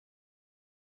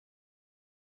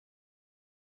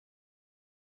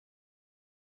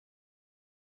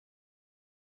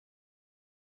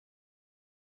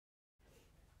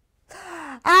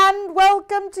And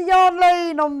welcome to Yarn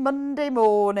Lane on Monday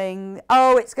morning.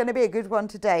 Oh, it's going to be a good one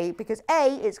today because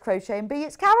A, it's crochet and B,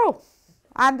 it's Carol.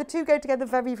 And the two go together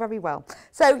very, very well.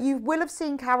 So you will have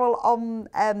seen Carol on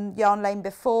Yarn Lane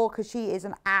before because she is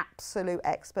an absolute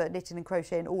expert knitting and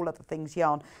crochet and all other things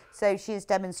yarn. So she has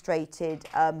demonstrated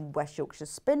West Yorkshire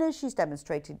Spinners, she's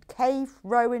demonstrated Cave,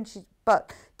 Rowan,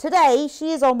 but today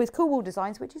she is on with Cool Wool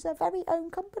Designs, which is her very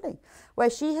own company, where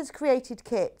she has created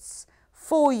kits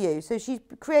for you. So she's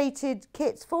created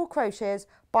kits for crocheters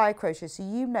by crocheters, so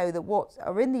you know that what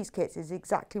are in these kits is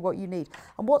exactly what you need.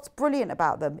 And what's brilliant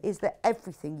about them is that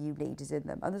everything you need is in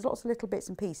them, and there's lots of little bits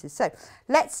and pieces. So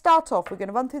let's start off. We're going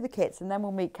to run through the kits and then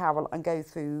we'll meet Carol and go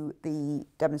through the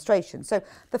demonstration. So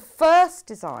the first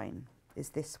design is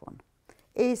this one.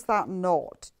 Is that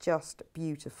not just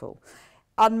beautiful?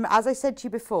 As I said to you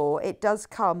before, it does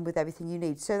come with everything you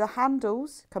need. So the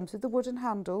handles, comes with the wooden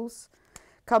handles,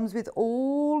 comes with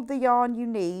all the yarn you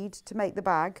need to make the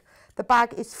bag. The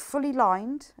bag is fully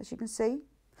lined, as you can see,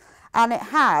 and it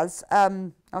has,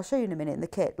 I'll show you in a minute in the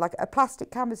kit, like a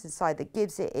plastic canvas inside that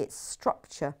gives it its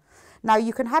structure. Now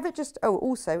you can have it just, oh,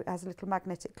 also it has a little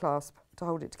magnetic clasp to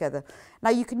hold it together. Now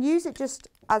you can use it just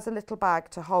as a little bag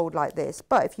to hold like this,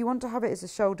 but if you want to have it as a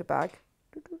shoulder bag,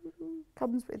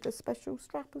 comes with a special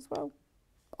strap as well.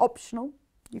 Optional,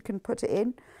 you can put it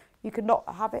in. You can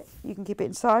not have it, you can keep it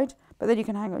inside, but then you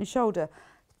can hang it on your shoulder.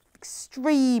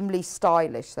 Extremely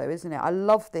stylish though, isn't it? I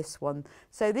love this one.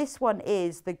 So this one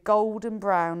is the golden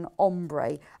brown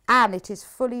ombre and it is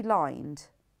fully lined.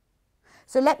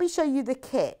 So let me show you the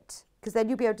kit because then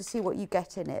you'll be able to see what you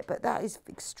get in it, but that is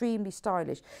extremely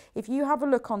stylish. If you have a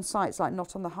look on sites like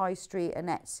Not on the High Street and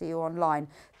Etsy or online,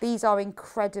 these are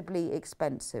incredibly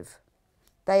expensive.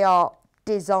 They are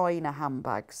designer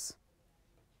handbags.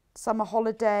 Summer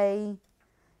holiday,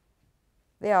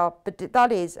 they are, but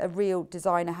that is a real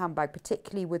designer handbag,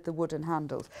 particularly with the wooden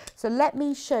handles. So let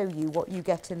me show you what you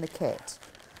get in the kit.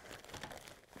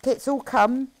 Kits all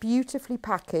come beautifully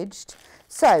packaged.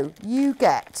 So you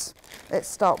get, let's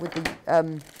start with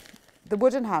the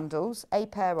wooden handles, a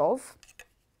pair of,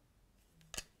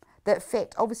 that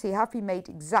fit, obviously have been made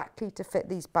exactly to fit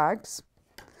these bags.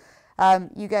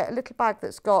 You get a little bag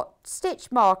that's got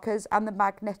stitch markers and the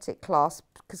magnetic clasp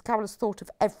because Carol has thought of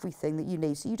everything that you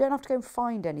need, so you don't have to go and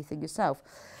find anything yourself.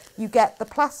 You get the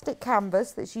plastic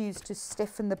canvas that's used to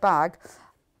stiffen the bag,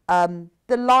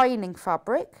 the lining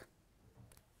fabric,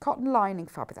 cotton lining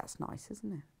fabric, that's nice,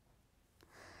 isn't it?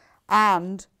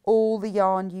 And all the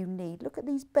yarn you need. Look at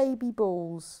these baby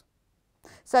balls.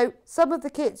 So some of the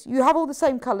kits, you have all the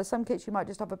same colours. Some kits you might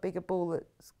just have a bigger ball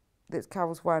that's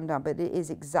Carol's wound down, but it is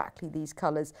exactly these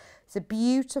colours. It's a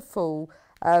beautiful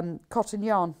cotton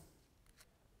yarn.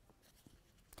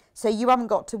 So you haven't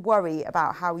got to worry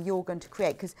about how you're going to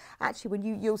create, because actually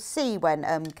when you'll see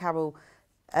when Carol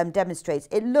demonstrates,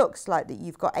 it looks like that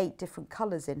you've got 8 different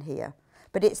colours in here,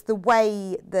 but it's the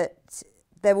way that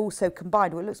they're also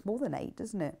combined. Well, it looks more than 8,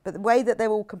 doesn't it? But the way that they're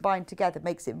all combined together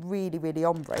makes it really, really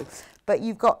ombre. But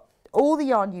you've got all the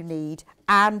yarn you need,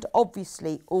 and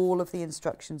obviously all of the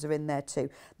instructions are in there too.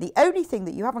 The only thing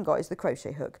that you haven't got is the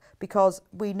crochet hook, because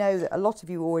we know that a lot of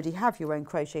you already have your own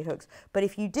crochet hooks, but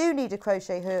if you do need a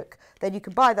crochet hook, then you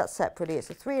can buy that separately. It's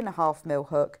a 3.5mm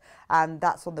hook, and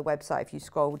that's on the website if you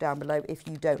scroll down below if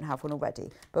you don't have one already.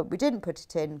 But we didn't put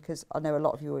it in because I know a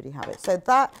lot of you already have it. So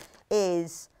that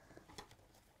is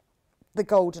the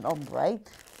golden ombre.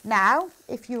 Now,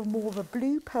 if you're more of a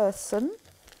blue person,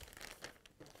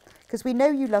 because we know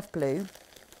you love blue,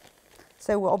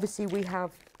 so obviously we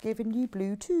have given you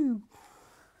blue too.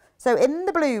 So in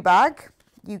the blue bag,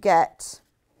 you get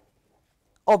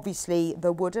obviously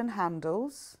the wooden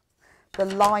handles, the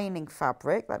lining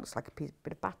fabric, that looks like a bit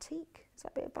of batik. Is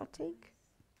that a bit of batik?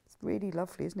 It's really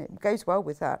lovely, isn't it? It goes well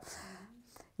with that.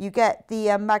 You get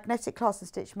the magnetic clasp and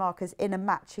stitch markers in a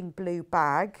matching blue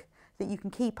bag that you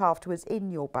can keep afterwards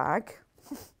in your bag.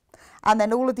 And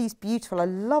then all of these beautiful, I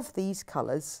love these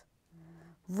colours.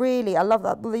 Really, I love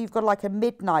that. You've got like a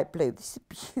midnight blue. This is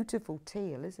a beautiful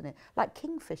teal, isn't it? Like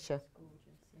Kingfisher.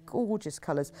 Gorgeous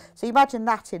colours. So you imagine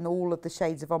that in all of the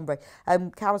shades of ombre.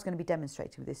 Carol's going to be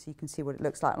demonstrating with this so you can see what it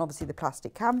looks like. And obviously the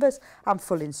plastic canvas and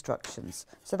full instructions.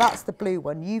 So that's the blue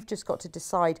one. You've just got to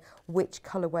decide which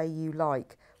colourway you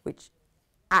like, which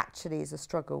actually is a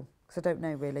struggle because I don't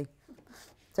know really.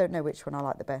 Don't know which one I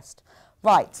like the best.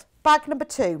 Right, bag number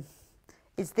 2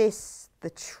 is this, the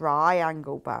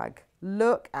triangle bag.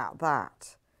 Look at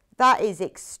that. That is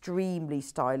extremely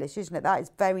stylish, isn't it? That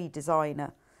is very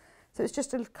designer. So it's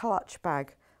just a little clutch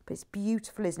bag, but it's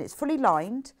beautiful, isn't it? It's fully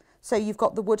lined, So you've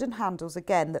got the wooden handles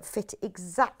again that fit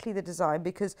exactly the design,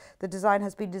 because the design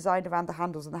has been designed around the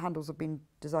handles and the handles have been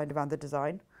designed around the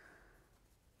design.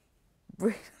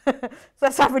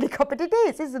 That's how really copied it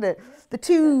is, isn't it? The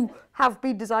two have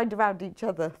been designed around each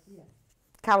other. Yeah.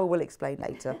 Carol will explain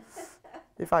later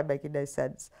if I'm making no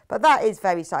sense. But that is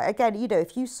very stylish. Again, you know,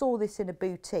 if you saw this in a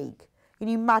boutique, can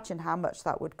you imagine how much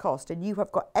that would cost? And you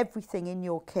have got everything in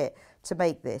your kit to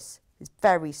make this. It's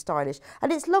very stylish.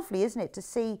 And it's lovely, isn't it, to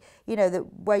see, you know, that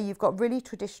where you've got really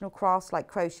traditional crafts like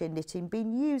crochet and knitting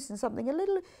being used in something a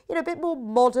little, you know, a bit more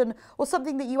modern, or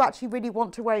something that you actually really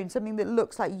want to own, something that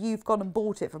looks like you've gone and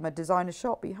bought it from a designer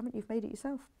shop, but you haven't, you've made it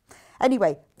yourself.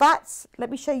 Anyway,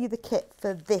 let me show you the kit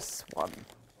for this one.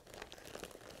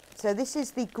 So this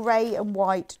is the grey and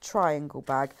white triangle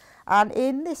bag. And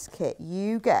in this kit,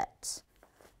 you get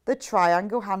the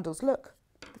triangle handles. Look.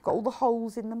 Got all the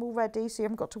holes in them already, so you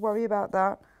haven't got to worry about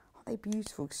that. Aren't they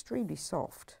beautiful? Extremely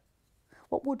soft.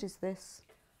 What wood is this?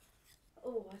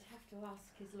 Oh, I'd have to ask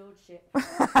his lordship.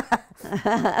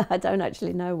 I don't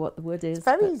actually know what the wood is. It's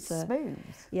very smooth.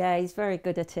 Yeah, he's very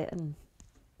good at it, and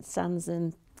sands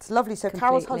and. It's lovely. So completely.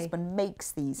 Carol's husband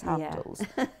makes these handles.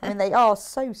 Yeah. I mean, they are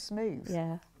so smooth.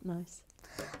 Yeah, nice.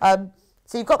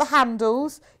 So you've got the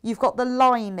handles, you've got the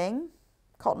lining,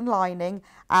 cotton lining,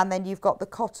 and then you've got the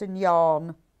cotton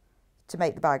yarn to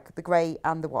make the bag, the grey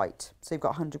and the white. So you've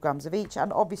got 100 grams of each,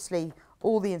 and obviously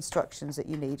all the instructions that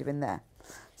you need are in there.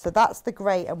 So that's the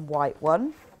grey and white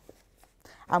one.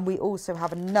 And we also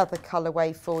have another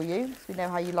colourway for you. We know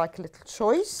how you like a little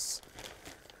choice,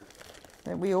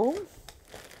 don't we all?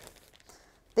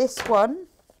 This one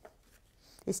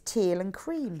is teal and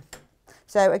cream.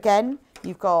 So again,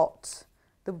 you've got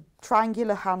the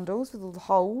triangular handles with all the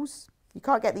holes. You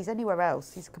can't get these anywhere else.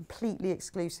 These are completely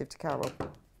exclusive to Carol.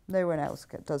 No one else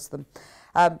does them.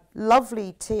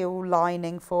 Lovely teal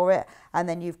lining for it. And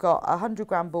then you've got a 100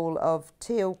 gram ball of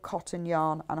teal cotton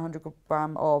yarn and 100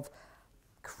 gram of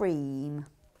cream.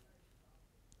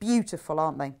 Beautiful,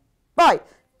 aren't they? Right.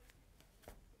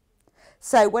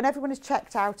 So when everyone has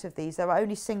checked out of these, there are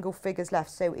only single figures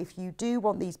left. So if you do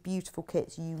want these beautiful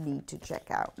kits, you need to check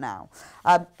out now.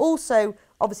 Also,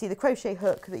 obviously, the crochet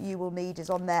hook that you will need is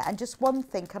on there. And just one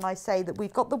thing, can I say that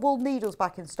we've got the wool needles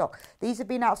back in stock. These have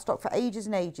been out of stock for ages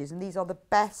and ages, and these are the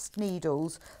best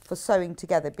needles for sewing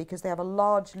together because they have a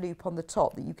large loop on the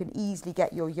top that you can easily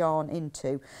get your yarn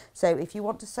into. So if you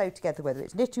want to sew together, whether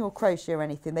it's knitting or crochet or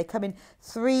anything, they come in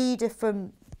 3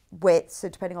 different widths, so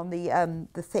depending on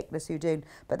the thickness you're doing,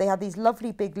 but they have these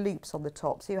lovely big loops on the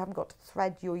top, so you haven't got to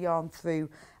thread your yarn through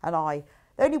an eye.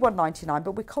 They're only £1.99,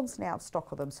 but we're constantly out of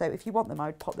stock of them, so if you want them, I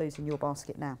would pop those in your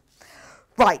basket now.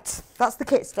 Right, that's the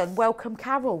kits done. Welcome,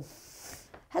 Carol.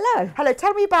 Hello. Hello.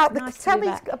 Tell me about the Nice tell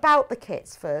me about the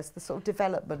kits first. The sort of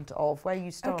development of where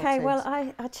you started. Okay. Well,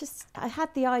 I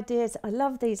had the ideas. I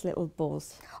love these little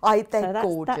balls. They're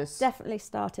gorgeous. That definitely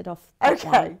started off. That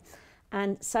one.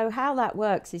 And so how that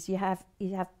works is you have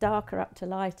darker up to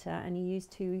lighter, and you use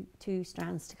two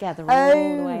strands together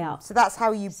all the way up. So that's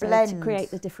how you blend to create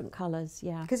the different colours.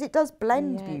 Yeah. Because it does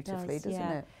blend beautifully, doesn't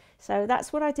it? So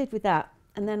that's what I did with that,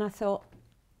 and then I thought,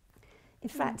 in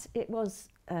fact, it was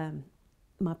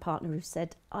my partner who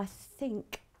said, I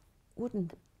think wooden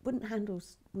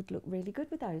handles would look really good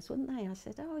with those, wouldn't they? I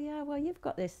said, oh yeah, well you've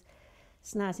got this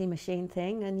snazzy machine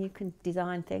thing and you can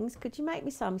design things. Could you make me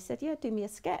some? He said, yeah, do me a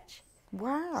sketch.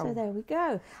 Wow. So there we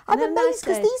go. I'm amazed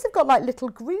because these have got like little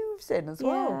grooves in as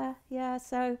well. Yeah.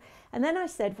 So, and then I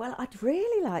said, well, I'd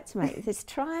really like to make this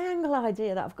triangle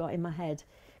idea that I've got in my head.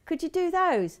 Could you do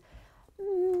those?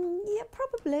 Yeah,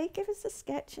 probably. Give us a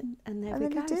sketch, and there we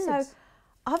go. So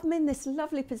I'm in this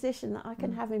lovely position that I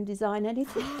can have him design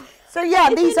anything. So yeah,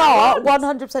 these are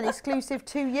 100% exclusive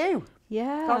to you.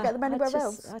 Yeah. Can't get them anywhere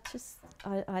else.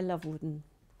 I love wooden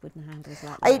handles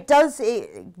like that.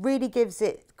 It really gives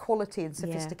it quality and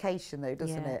sophistication though,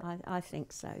 doesn't it? I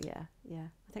think so, yeah.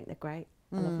 I think they're great.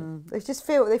 I love them.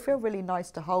 They feel really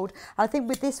nice to hold. And I think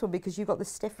with this one, because you've got the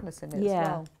stiffness in it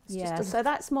as well. So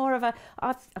that's more of a,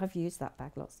 I've used that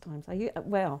bag lots of times.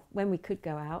 Well, when we could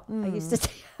go out, I used to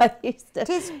it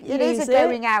is a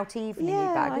going out evening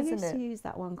bag, isn't it? I used to use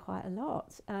that one quite a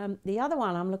lot. The other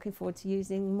one I'm looking forward to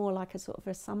using more like a sort of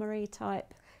a summery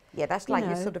type. Yeah, that's like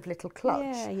your sort of little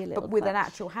clutch, but with an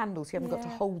actual handle, so you haven't got to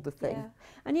hold the thing. Yeah.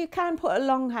 And you can put a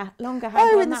longer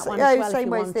handle on that one as well same if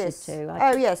you way wanted as this.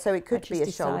 to. So it could be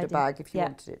a shoulder bag if you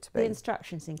wanted it to be. The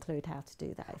instructions include how to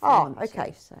do that if you want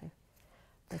to.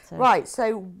 So. Right,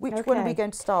 so which one are we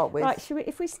going to start with? Right,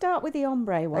 if we start with the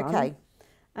ombre one. Okay.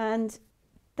 And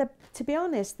to be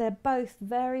honest, they're both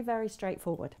very, very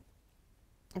straightforward.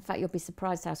 In fact, you'll be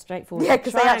surprised how straightforward Yeah, the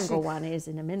 'cause they triangle actually- one is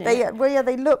in a minute.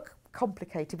 They look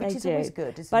complicated, which They is always do.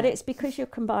 good, isn't But it? it's because you're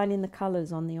combining the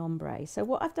colours on the ombre. So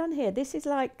what I've done here, this is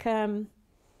like, I've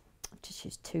just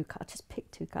used I just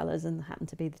picked 2 colours and happen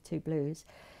to be the 2 blues.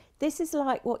 This is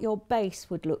like what your base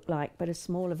would look like, but a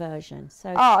smaller version. So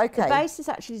okay. the base is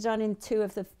actually done in 2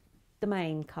 of the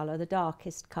main colour, the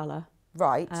darkest colour.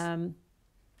 Right.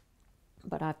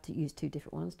 But I have to use 2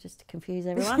 different ones just to confuse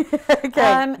everyone. Okay.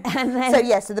 And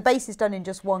then, So the base is done in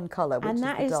just one colour, which and is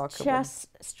that the is darker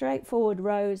just straightforward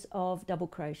rows of double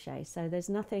crochet. So there's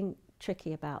nothing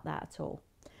tricky about that at all.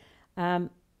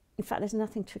 In fact, there's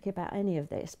nothing tricky about any of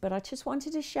this, but I just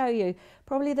wanted to show you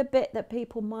probably the bit that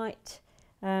people might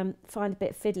find a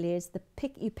bit fiddly is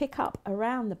you pick up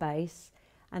around the base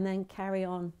and then carry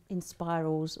on in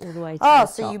spirals all the way to the top.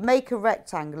 So you make a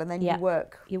rectangle and then you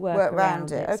work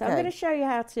around it. Okay. So I'm going to show you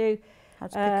how to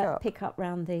pick up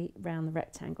round the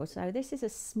rectangle. So this is a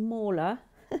smaller,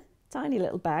 tiny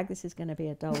little bag. This is going to be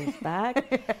a doll's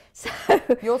bag. So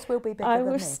yours will be bigger I than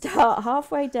will this. start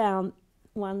halfway down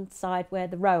one side where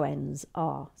the row ends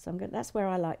are. So that's where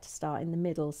I like to start, in the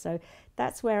middle. So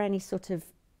that's where any sort of,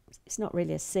 it's not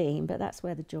really a seam, but that's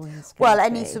where the joins go. Well,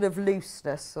 any sort of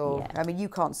looseness or, Yeah. I mean, you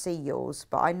can't see yours,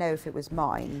 but I know if it was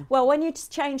mine. Well, when you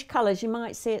change colours, you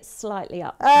might see it slightly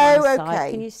up. Oh, one okay.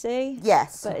 side. Can you see?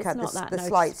 Yes, But it's okay, not that the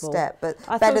slight noticeable. step, but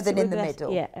I better thought than it in the would be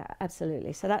middle. Yeah,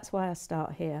 absolutely. So that's why I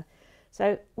start here.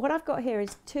 So what I've got here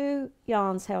is 2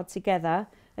 yarns held together.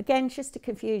 Again, just to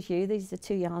confuse you, these are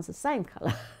 2 yarns the same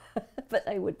colour, but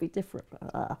they would be different.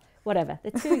 Whatever,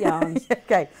 they're 2 yarns.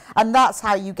 Okay, and that's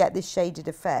how you get this shaded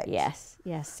effect. Yes.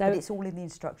 So but it's all in the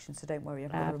instructions, so don't worry, I'm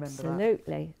going to remember that.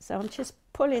 Absolutely. So I'm just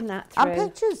pulling that through.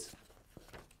 And pictures.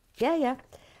 Yeah.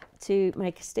 To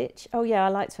make a stitch. Oh yeah, I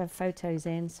like to have photos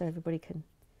in so everybody can,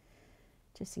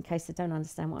 just in case they don't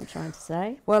understand what I'm trying to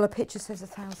say. Well, a picture says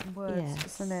 1,000 words,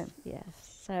 Yes. doesn't it?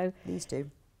 Yes. So These do.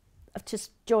 I've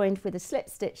just joined with a slip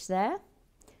stitch there.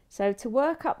 So to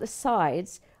work up the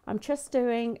sides, I'm just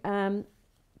doing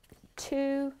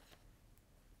 2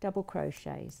 double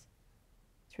crochets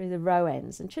through the row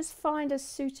ends, and just find a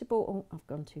suitable, oh, I've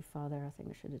gone too far there. I think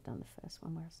I should have done the first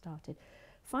one where I started.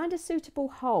 Find a suitable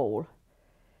hole,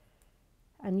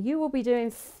 and you will be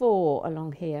doing 4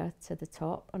 along here to the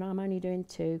top, and I'm only doing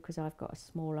 2 because I've got a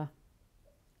smaller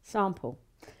sample.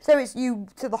 So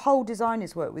the whole design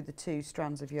is worked with the 2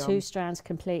 strands of yarn. 2 strands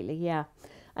completely, yeah.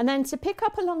 And then to pick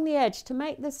up along the edge, to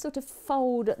make this sort of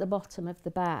fold at the bottom of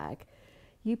the bag,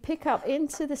 you pick up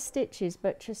into the stitches,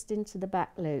 but just into the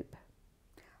back loop.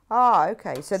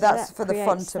 Okay. So that's that for the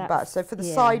front and back. So for the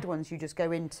side ones, you just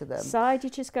go into them. Side, you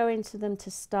just go into them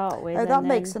to start with. Oh, that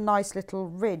makes a nice little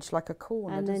ridge, like a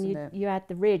corner, and doesn't then it? you add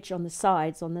the ridge on the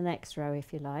sides on the next row,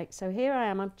 if you like. So here I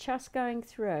am. I'm just going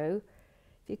through.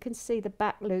 If you can see the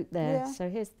back loop there. Yeah. So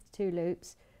here's the 2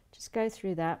 loops. Just go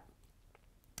through that,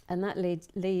 and that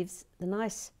leaves the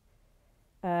nice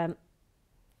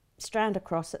strand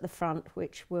across at the front,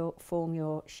 which will form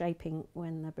your shaping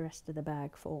when the rest of the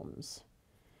bag forms.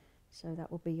 So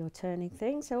that will be your turning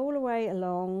thing. So all the way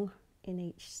along in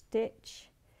each stitch.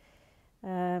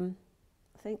 I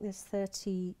think there's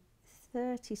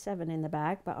 37 in the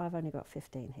bag, but I've only got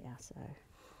 15 here. So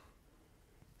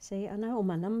see, I know all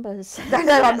my numbers. No,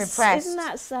 I'm impressed. Isn't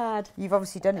that sad? You've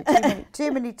obviously done it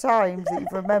too many times that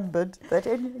you've remembered.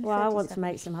 Well, I want to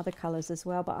make some other colours as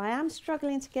well, but I am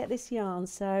struggling to get this yarn,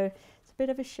 so it's a bit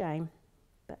of a shame.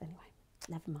 But anyway.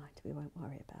 Never mind, we won't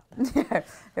worry about that.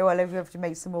 Yeah, well, we have to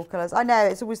make some more colours. I know,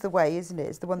 it's always the way, isn't it?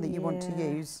 It's the one that you want to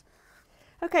use.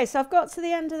 Okay, so I've got to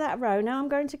the end of that row. Now I'm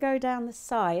going to go down the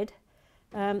side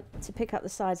to pick up the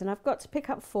sides, and I've got to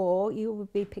pick up 4. You will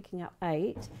be picking up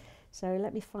 8. So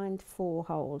let me find 4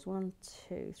 holes. 1,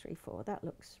 2, 3, 4. That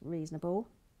looks reasonable.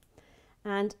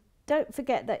 And don't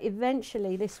forget that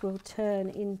eventually this will turn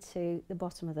into the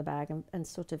bottom of the bag and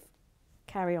sort of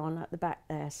carry on at the back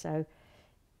there. So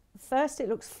first it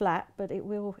looks flat, but it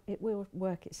will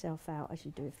work itself out as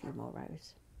you do a few more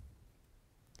rows.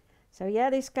 So yeah,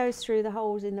 this goes through the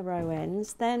holes in the row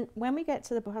ends. Then when we get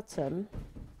to the bottom,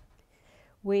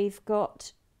 we've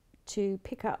got to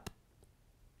pick up,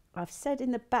 I've said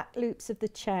in the back loops of the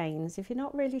chains, if you're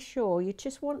not really sure, you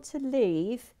just want to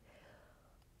leave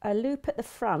a loop at the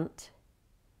front,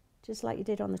 just like you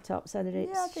did on the top, so that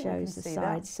it shows the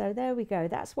sides. So there we go.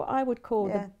 That's what I would call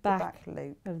the back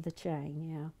loop of the chain,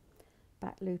 yeah.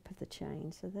 Back loop of the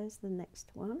chain. So there's the next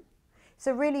one. It's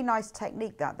a really nice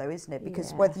technique that though, isn't it?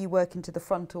 Because whether you work into the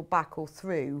front or back or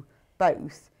through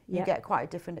both, you get quite a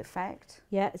different effect.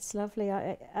 Yeah, it's lovely.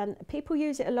 And people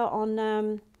use it a lot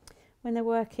on when they're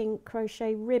working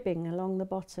crochet ribbing along the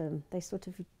bottom. They sort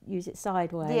of use it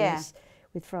sideways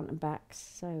with front and backs.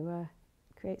 So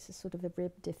creates a sort of a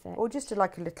ribbed effect. Or just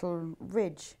like a little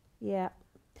ridge. Yeah.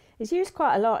 It's used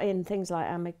quite a lot in things like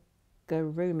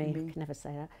amigurumi, I can never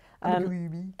say that,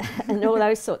 and all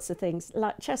those sorts of things,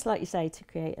 just like you say, to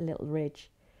create a little ridge.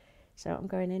 So I'm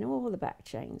going in all the back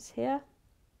chains here,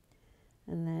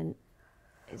 and then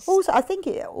also, I think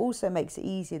it also makes it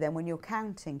easier then when you're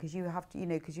counting, because you have to, you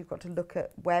know, because you've got to look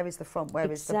at where is the front,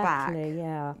 where is the back. Exactly,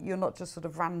 yeah. You're not just sort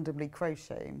of randomly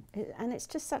crocheting. And it's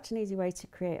just such an easy way to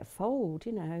create a fold,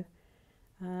 you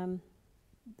know.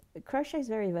 Crochet is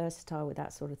very versatile with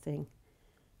that sort of thing,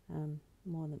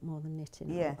 more than knitting,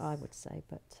 yes. I would say,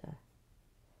 but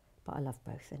I love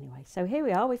both anyway. So here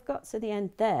we are, we've got to the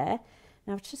end there.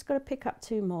 Now I've just got to pick up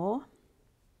 2 more.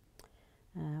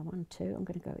 1, 2, I'm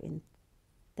going to go in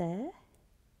there.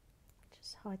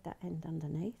 Just hide that end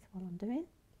underneath while I'm doing.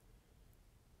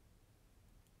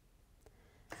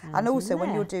 And also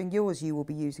when you're doing yours, you will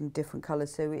be using different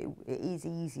colours, so it is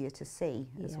easier to see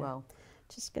as well.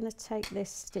 Just going to take this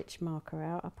stitch marker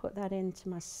out. I put that into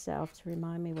myself to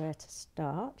remind me where to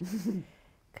start,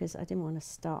 because I didn't want to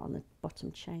start on the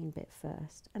bottom chain bit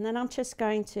first. And then I'm just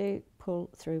going to pull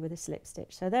through with a slip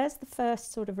stitch. So there's the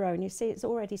first sort of row, and you see it's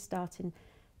already starting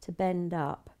to bend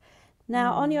up.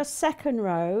 Now on your second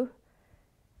row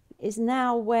is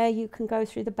now where you can go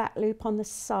through the back loop on the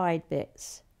side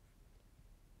bits,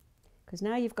 because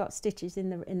now you've got stitches in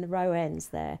the row ends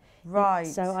there. Right.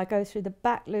 So I go through the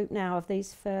back loop now of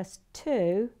these first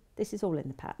 2. This is all in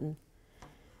the pattern.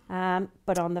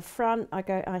 But on the front,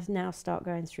 I now start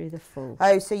going through the full.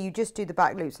 Oh, so you just do the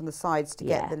back loops on the sides to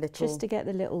get the little... just to get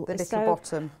the little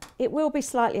bottom. It will be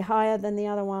slightly higher than the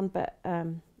other one, but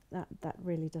that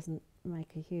really doesn't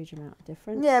make a huge amount of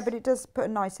difference. Yeah, but it does put a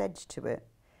nice edge to it.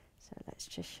 So let's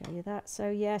just show you that.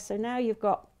 So yeah, so now you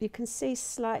can see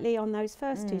slightly on those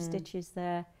first 2 stitches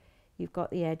there, you've got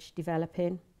the edge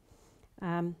developing.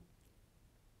 And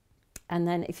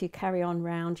then if you carry on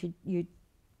round, you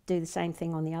do the same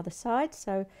thing on the other side.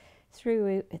 So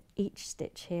through each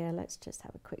stitch here, let's just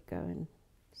have a quick go and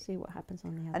see what happens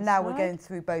on the other side. And now we're going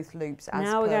through both loops as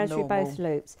Now we're going through both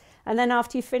loops. And then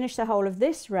after you finish the whole of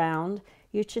this round,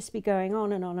 you'd just be going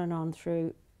on and on and on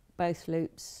through both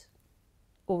loops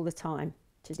all the time,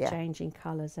 just changing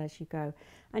colours as you go.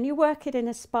 And you work it in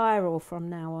a spiral from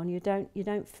now on. You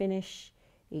don't finish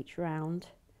each round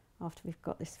after we've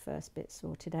got this first bit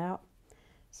sorted out.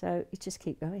 So you just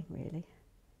keep going, really.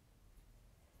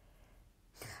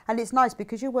 And it's nice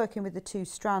because you're working with the 2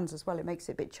 strands as well. It makes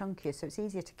it a bit chunkier, so it's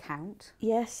easier to count.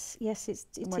 Yes, it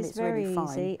is very really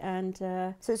easy. And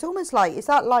so it's almost like, is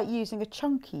that like using a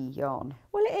chunky yarn?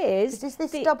 Well, it is. Is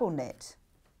this double knit?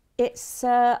 It's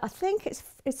I think it's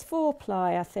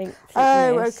 4-ply, I think.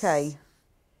 Oh, okay.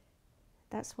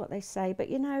 That's what they say, but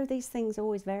you know, these things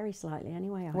always vary slightly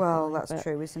anyway. Well, that's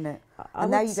true, isn't it?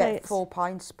 And now you get 4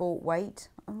 pine sport weight.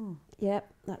 Oh.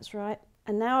 Yep, that's right.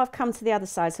 And now I've come to the other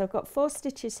side, so I've got 4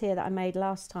 stitches here that I made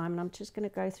last time, and I'm just going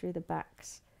to go through the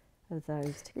backs of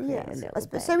those to create a little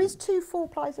bit. So is 2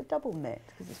 4-plies a double knit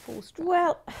because it's 4 strands?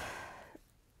 Well,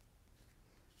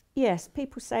 yes,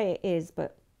 people say it is,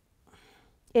 but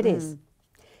it is.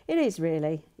 It is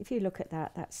really. If you look at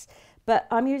that, that's... But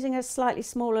I'm using a slightly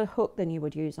smaller hook than you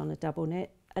would use on a double knit.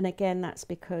 And again, that's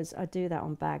because I do that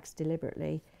on bags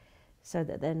deliberately so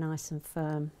that they're nice and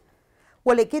firm.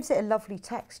 Well, it gives it a lovely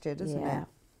texture, doesn't it?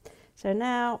 So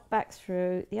now back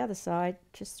through the other side,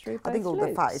 just through both I think all loops.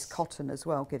 the fat is cotton as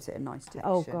well, gives it a nice texture.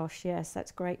 Oh gosh, yes,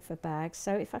 that's great for bags.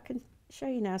 So if I can show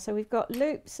you now, so we've got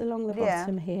loops along the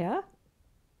bottom here.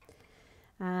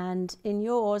 And in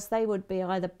yours, they would be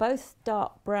either both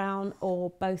dark brown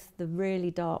or both the really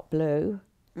dark blue.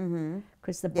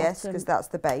 Because the bottom... Yes, because that's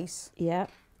the base. Yeah.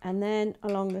 And then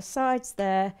along the sides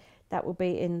there, that will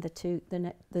be in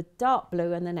the dark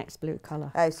blue and the next blue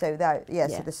colour. Oh, so that,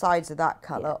 so the sides are that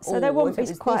colour. Yeah. So they won't be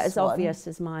quite as obvious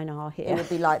as mine are here. It would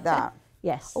be like that.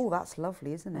 Yes. Oh, that's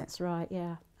lovely, isn't it? That's right,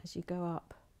 yeah, as you go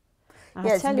up.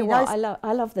 Yeah, I tell you what,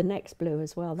 I love the next blue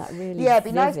as well, that really it'd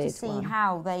be nice to vivid see one.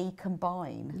 how they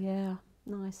combine. Yeah,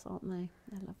 nice, aren't they?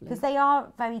 They're lovely. Because they are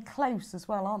very close as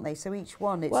well, aren't they? So each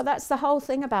one is... Well, that's the whole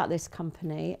thing about this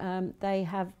company. They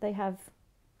have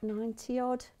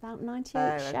 90-odd, about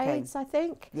 98 shades, I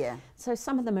think. Yeah. So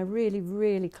some of them are really,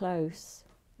 really close.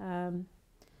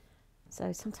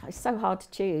 So sometimes it's so hard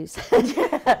to choose.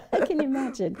 I can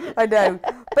imagine. I know.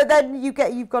 But then you've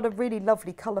got a really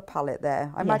lovely colour palette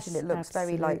there. I imagine it looks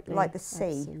very like the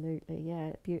sea. Absolutely,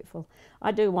 yeah, beautiful.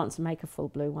 I do want to make a full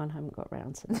blue one. I haven't got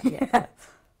round to that yet. But,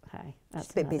 hey, that's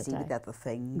just a bit busy with other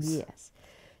things. Yes.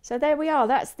 So there we are.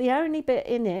 That's the only bit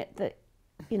in it that,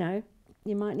 you know,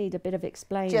 you might need a bit of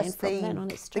explaining Just from the, then on.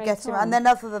 It's straight getting, on. and then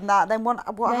other than that, then what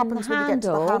Then happens when you get to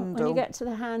the handle? When you get to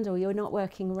the handle, you're not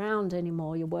working round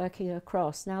anymore, you're working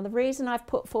across. Now, the reason I've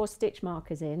put 4 stitch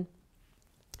markers in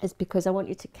is because I want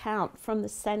you to count from the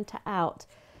centre out.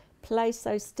 Place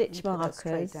those stitch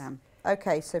markers down.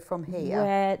 Okay, so from here.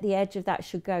 where the edge of that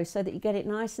should go, so that you get it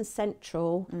nice and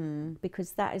central,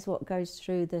 because that is what goes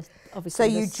through the, obviously.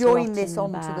 So you join this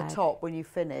onto the top when you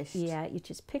finish. Yeah, you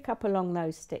just pick up along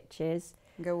those stitches.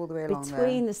 Go all the way along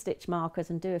between there. the stitch markers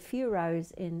and do a few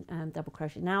rows in double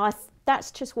crochet. Now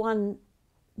that's just one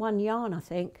yarn, I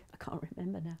think. I can't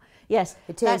remember now. Yes,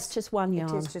 that's just one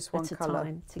yarn. It is just one colour.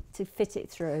 Time to fit it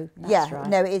through. That's yeah, right.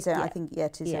 no, it isn't. Yeah. I think, yeah,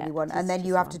 it is Yeah, only one. it And is then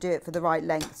you just have one. to do it for the right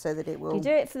length so that it will... You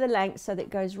do it for the length so that it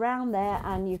goes round there,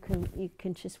 and you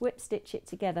can just whip stitch it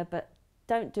together, but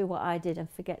don't do what I did and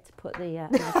forget to put the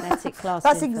magnetic clasp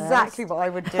That's in exactly first. what I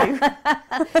would do.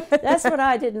 That's what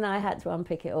I did, and I had to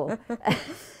unpick it all.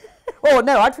 Oh,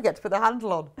 no, I'd forget to put the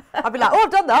handle on. I'd be like, oh,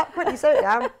 I've done that. Quickly sew it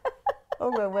down.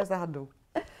 Oh, well, where's the handle?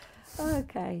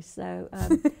 Okay, so,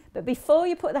 but before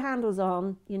you put the handles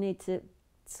on, you need to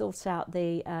sort out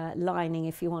the lining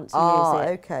if you want to use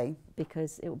it. Okay.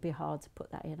 Because it will be hard to put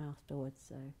that in afterwards.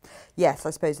 So Yes, I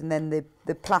suppose. And then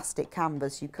the plastic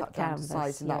canvas you cut down to canvas,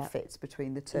 size, and yeah. that fits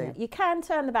between the two. yeah, you can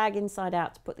turn the bag inside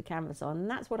out to put the canvas on, and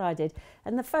that's what I did.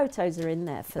 And the photos are in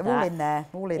there for They're that. all in there,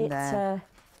 all in there.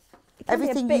 It can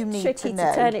Everything be a bit you need tricky to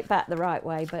know. turn it back the right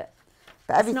way, but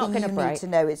But it's not everything gonna you need break. to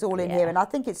know, it's all in here. Yeah. And I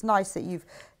think it's nice that you've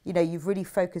really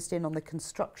focused in on the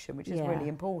construction, which is Yeah, really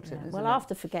important, yeah. isn't Well, it?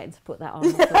 after forgetting to put that on,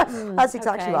 I thought, That's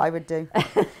exactly okay. what I would do.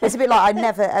 It's a bit like I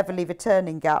never ever leave a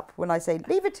turning gap. When I say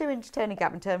leave a 2-inch turning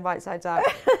gap and turn right sides out.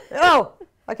 Oh,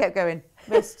 I kept going.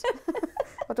 Missed.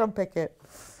 I'd unpick it.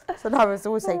 So now I was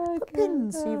always saying, put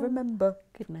pins so you remember.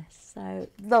 Goodness. So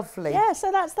Lovely. yeah,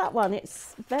 so that's that one.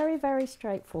 It's very, very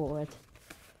straightforward.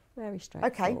 Very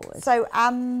straightforward. Okay, so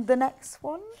and the next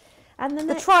one? and The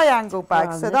next triangle bag.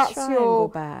 one, So the that's triangle your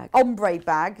bag. ombre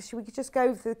bag. Should we just go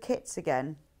over the kits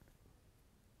again?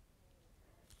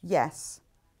 Yes.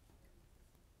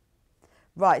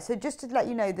 Right, so just to let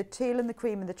you know, the teal and the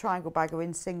cream and the triangle bag are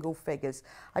in single figures.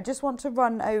 I just want to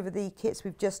run over the kits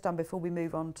we've just done before we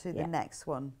move on to the next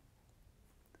one.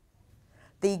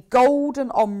 The golden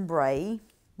ombre,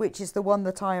 which is the one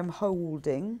that I am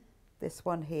holding, this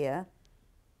one here,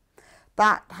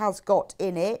 that has got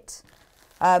in it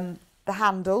the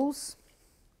handles,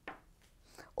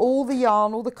 all the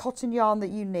yarn, all the cotton yarn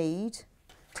that you need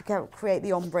to create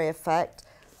the ombre effect,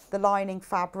 the lining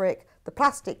fabric, the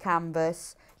plastic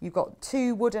canvas. You've got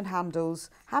 2 wooden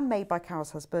handles, handmade by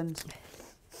Carol's husband,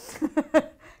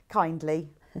 kindly.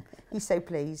 He's so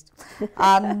pleased.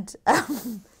 And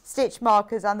stitch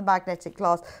markers and the magnetic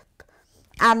clasp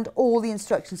and all the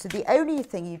instructions. So the only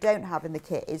thing you don't have in the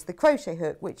kit is the crochet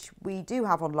hook, which we do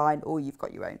have online, or you've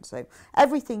got your own. So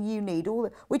everything you need,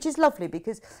 which is lovely,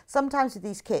 because sometimes with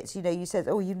these kits, you know, you said,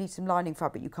 oh, you need some lining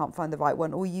fabric, you can't find the right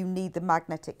one, or you need the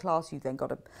magnetic clasp, you've then got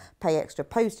to pay extra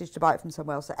postage to buy it from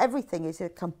somewhere else. So everything is a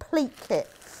complete kit,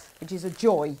 which is a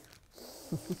joy.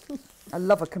 I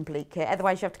love a complete kit.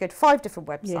 Otherwise, you have to go to 5 different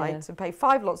websites and pay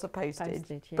 5 lots of postage.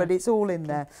 Yeah. But it's all in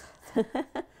there.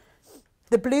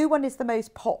 The blue one is the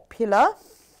most popular.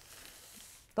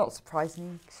 Not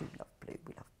surprisingly, because you love blue,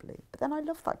 we love blue. But then I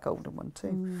love that golden one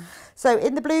too. So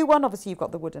in the blue one, obviously you've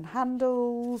got the wooden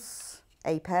handles,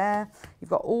 a pair. You've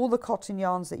got all the cotton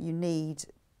yarns that you need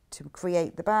to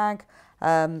create the bag.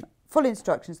 Full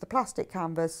instructions, the plastic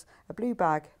canvas, a blue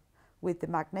bag with the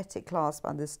magnetic clasp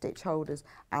and the stitch holders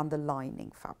and the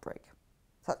lining fabric.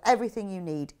 So that's everything you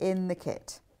need in the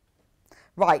kit.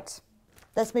 Right.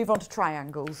 Let's move on to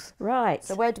triangles. Right.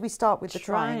 So where do we start with the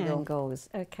triangle? Triangles.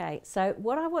 Okay. So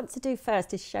what I want to do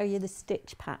first is show you the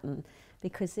stitch pattern,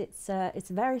 because it's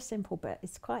very simple, but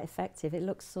it's quite effective. It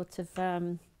looks sort of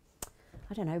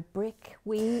I don't know, brick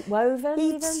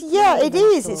woven. Yeah, it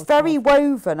is. It's very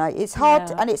woven. It's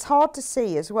hard, and it's hard to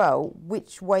see as well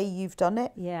which way you've done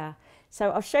it. Yeah. So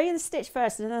I'll show you the stitch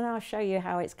first, and then I'll show you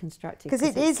how it's constructed. Because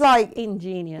it is like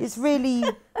ingenious. It's really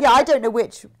I don't know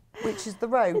which is the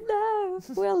row. No,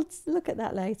 we'll look at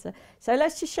that later. So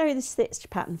let's just show you the stitch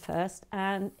pattern first.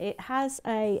 And it has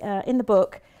a, in the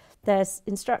book, there's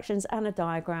instructions and a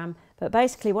diagram. But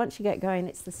basically, once you get going,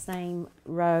 it's the same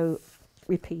row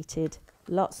repeated,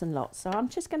 lots and lots. So I'm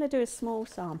just going to do a small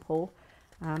sample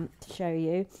to show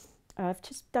you. I've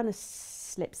just done a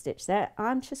slip stitch there.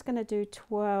 I'm just going to do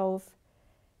 12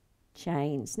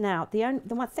 chains. Now, the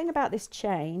one thing about this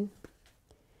chain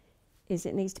is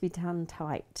it needs to be done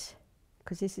tight,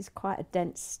 because this is quite a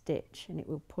dense stitch and it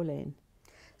will pull in.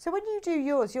 So when you do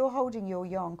yours, you're holding your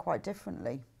yarn quite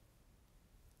differently.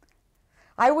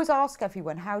 I always ask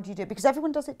everyone, how do you do it? Because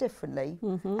everyone does it differently,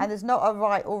 and there's not a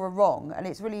right or a wrong. And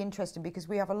it's really interesting because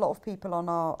we have a lot of people on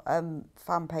our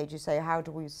fan page who say, how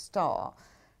do we start?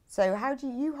 So how do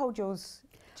you hold yours?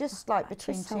 Just like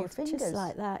between two fingers? Just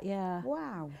like that, yeah.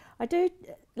 Wow. I do,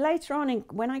 later on,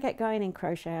 when I get going in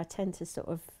crochet, I tend to sort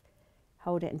of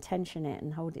hold it and tension it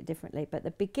and hold it differently. But the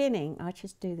beginning, I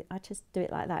just do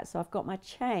it like that. So I've got my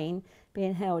chain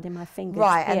being held in my fingers.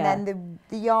 Right, here, and then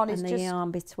the yarn is just... the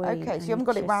yarn between. Okay, so you haven't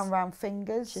got it round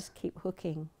fingers? Just keep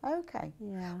hooking. Okay.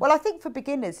 Yeah. Well, I think for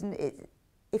beginners,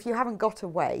 if you haven't got a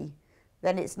way,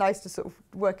 then it's nice to sort of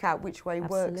work out which way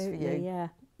works for you. Yeah,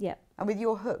 yeah. And with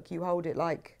your hook, you hold it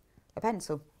like a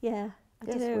pencil. Yeah,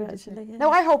 I do actually. Yeah.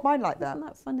 No, I hold mine like that. Isn't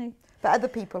that funny? But other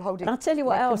people hold it. And I'll tell you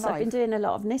what like else. I've been doing a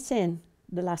lot of knitting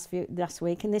the last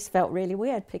week, and this felt really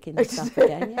weird picking this up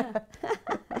again. Yeah.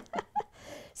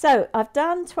 So I've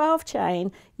done 12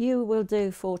 chain. You will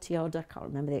do 40 odd. I can't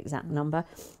remember the exact number,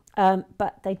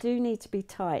 but they do need to be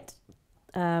tight.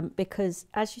 Because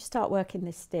as you start working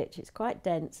this stitch, it's quite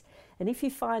dense, and if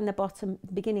you find the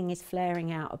beginning is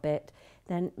flaring out a bit,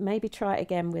 then maybe try it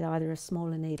again with either a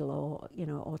smaller needle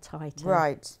or tighter.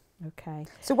 Right. Okay.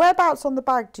 So whereabouts on the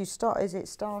bag do you start? Is it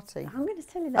starting? I'm going to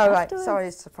tell you that. Oh, right. afterwards. Sorry,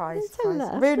 it's a surprise. Tell you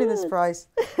that Ruining the afterwards. surprise.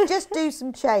 Just do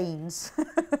some chains.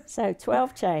 So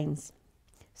 12 chains.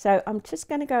 So I'm just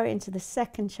going to go into the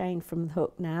second chain from the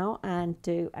hook now and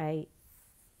do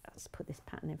let's put this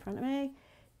pattern in front of me.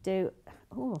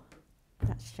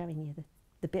 That's showing you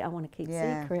the bit I want to keep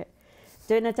secret.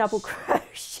 Doing a double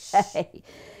crochet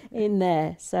in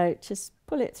there. So just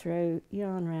pull it through,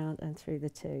 yarn round and through the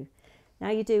two. Now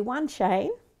you do one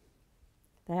chain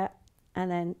there,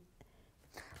 and then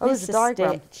there's a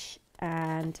diagram. Stitch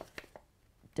and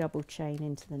double chain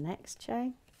into the next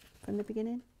chain from the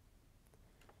beginning.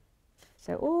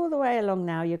 So all the way along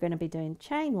now you're going to be doing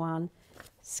chain one,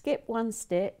 skip one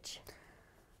stitch,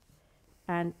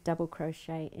 and double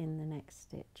crochet in the next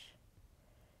stitch.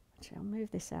 Actually, I'll move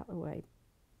this out of the way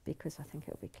because I think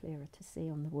it'll be clearer to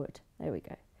see on the wood. There we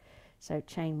go. So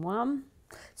chain one.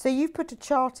 So you've put a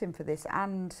chart in for this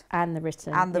and the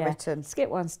written. And the written. Skip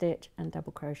one stitch and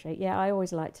double crochet. Yeah, I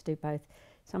always like to do both.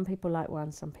 Some people like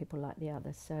one, some people like the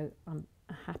other. So I'm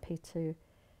happy to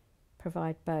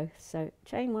provide both. So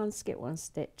chain one, skip one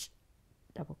stitch,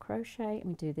 double crochet, and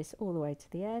we do this all the way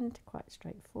to the end, quite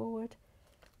straightforward.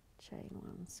 Chain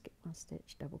one, skip one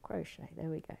stitch, double crochet. There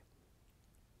we go.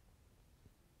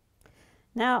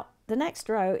 Now the next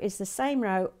row is the same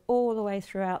row all the way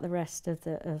throughout the rest of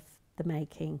the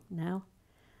making. Now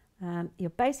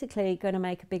you're basically going to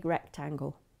make a big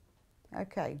rectangle.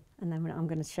 Okay. And then I'm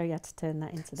going to show you how to turn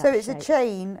that into that So it's shape. a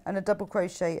chain and a double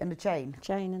crochet and a chain.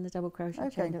 Chain and the double crochet,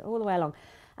 Okay. chain all the way along.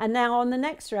 And now on the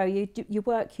next row you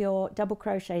work your double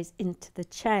crochets into the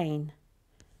chain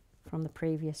from the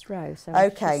previous row. So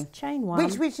Okay. just chain one.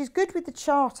 Which is good with the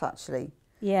chart actually.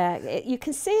 Yeah, you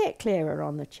can see it clearer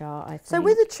on the chart, I think. So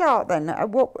with the chart then,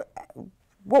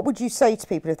 what would you say to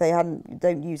people if they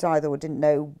don't use either or didn't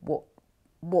know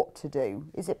what to do?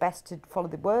 Is it best to follow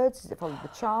the words? Is it follow the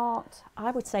chart? I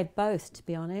would say both, to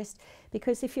be honest,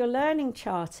 because if you're learning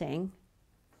charting,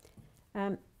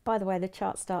 by the way, the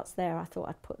chart starts there. I thought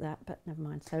I'd put that, but never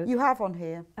mind. So You have on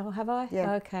here. oh, have I?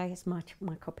 Yeah. Okay, it's my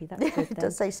copy. That's good. It Then.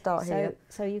 does say start here.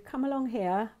 So you come along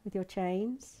here with your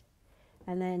chains,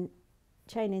 and then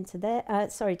chain into there.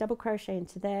 Double crochet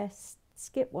into there.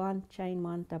 Skip one, chain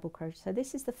one, double crochet. So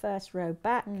this is the first row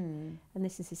back, and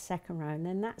this is the second row, and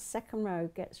then that second row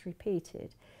gets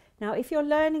repeated. Now, if you're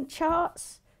learning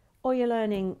charts, or you're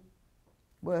learning,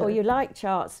 or you like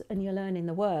charts and you're learning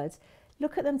the words,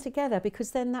 look at them together,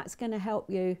 because then that's going to help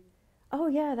you. Oh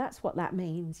yeah, that's what that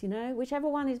means. You know, whichever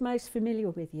one is most familiar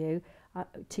with you,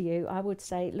 to you, I would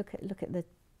say look at the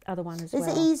other one as well. Is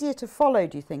it easier to follow?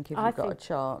 Do you think if you've got a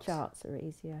chart? Charts are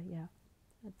easier. Yeah,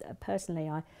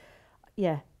 personally,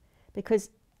 yeah, because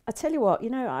I tell you what, you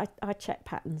know, I check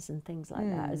patterns and things like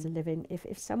that as a living.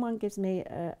 If someone gives me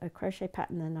a crochet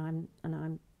pattern and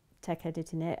I'm tech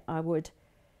editing it,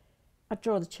 I'd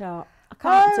draw the chart. I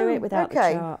can't do it without the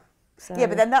chart. So yeah,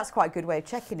 but then that's quite a good way of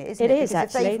checking it, isn't it? It is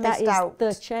because actually. That is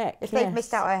the check. If they've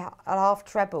missed out a half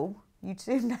treble, you'd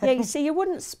soon know. Yeah, you see, you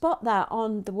wouldn't spot that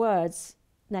on the words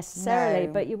necessarily,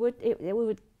 No. but you would.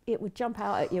 It would jump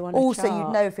out at you on Also, a chart.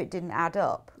 you'd know if it didn't add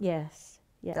up. Yes.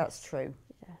 Yes. That's true.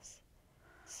 Yes.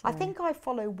 I So- think I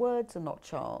follow words and not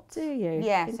charts. Do you?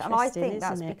 Yes, and I Interesting, think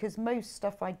that's isn't it? because most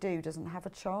stuff I do doesn't have a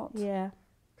chart. Yeah.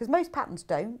 Because most patterns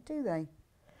don't, do they?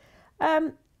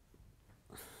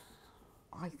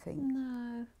 I think.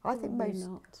 No. I think probably most.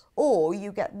 not. Or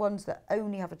you get ones that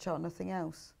only have a chart, nothing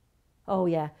else. Oh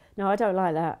yeah, no, I don't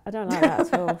like that. I don't like that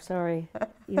at all. Sorry,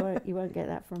 you won't get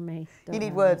that from me. Don't You need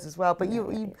like words that. as well, but No.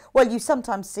 you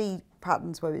sometimes see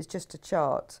patterns where it's just a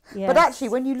chart. Yes. But actually,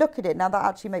 when you look at it now, that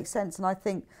actually makes sense, and I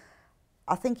think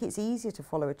it's easier to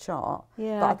follow a chart.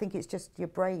 Yeah. But I think it's just your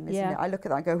brain, isn't Yeah. it? I look at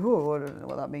that and go, oh, I don't know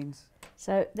what that means.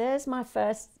 So there's my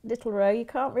first little row. You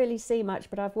can't really see much,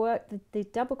 but I've worked the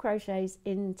double crochets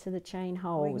into the chain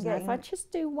holes. Now if I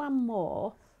just do one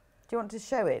more. Do you want to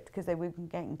show it? Because we're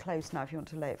getting close now. If you want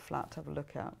to lay it flat, to have a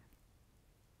look at.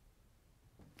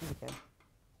 There you go.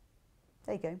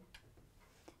 There you go.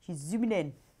 She's zooming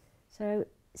in. So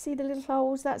see the little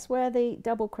holes? That's where the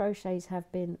double crochets have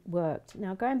been worked.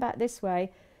 Now going back this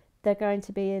way, they're going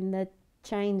to be in the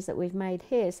chains that we've made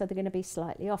here, so they're going to be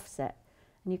slightly offset.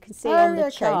 And you can see on the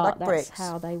chart like that's bricks.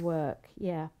 how they work.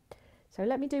 Yeah. So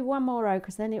let me do one more row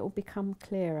because then it will become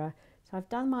clearer. So I've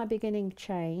done my beginning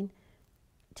chain.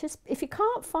 Just if you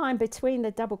can't find between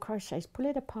the double crochets, pull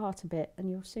it apart a bit and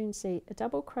you'll soon see a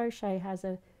double crochet has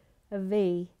a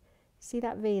V. See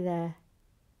that V there?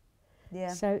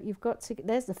 Yeah. So you've got to,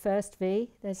 there's the first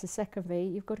V, there's the second V.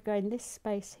 You've got to go in this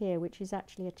space here, which is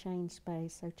actually a chain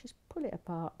space. So just pull it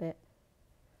apart a bit.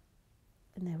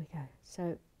 And there we go.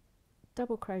 So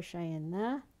double crochet in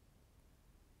there,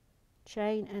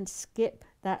 chain and skip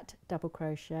that double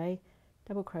crochet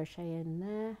in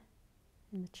there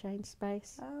in the chain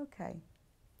space. Okay.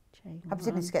 Chain I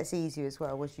presume one. this gets easier as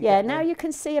well. Yeah, now you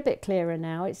can see a bit clearer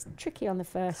now. It's tricky on the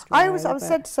first row. I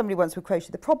said to somebody once with crochet,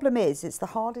 the problem is it's the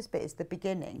hardest bit is the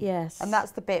beginning. Yes. And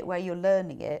that's the bit where you're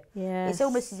learning it. Yes. It's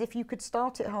almost as if you could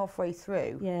start it halfway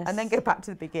through and then go back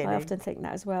to the beginning. I often think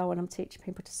that as well when I'm teaching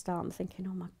people to start. I'm thinking,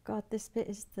 oh my God, this bit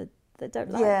is they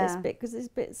don't like this bit because this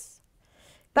bit's...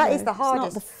 That is the hardest.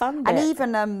 It's not the fun bit. And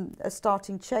even a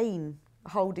starting chain,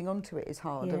 holding onto it is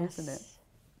harder, isn't it?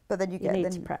 But then you need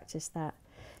to practice that.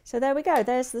 So there we go.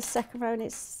 There's the second row,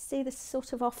 and see the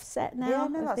sort of offset now. Yeah,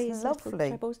 no, of that's these lovely. Little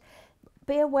trebles.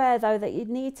 Be aware though that you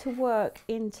need to work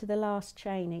into the last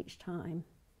chain each time.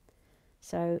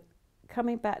 So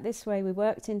coming back this way, we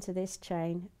worked into this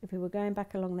chain. If we were going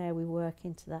back along there, we work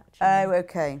into that chain. Oh,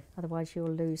 okay. Otherwise, you'll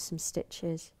lose some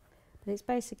stitches. But it's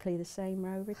basically the same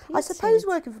row repeated. I suppose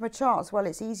working from a chart as well,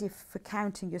 it's easier for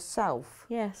counting yourself.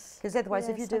 Yes. Because otherwise,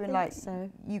 if you're doing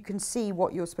you can see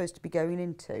what you're supposed to be going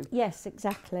into. Yes,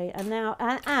 exactly. And now,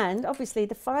 and obviously,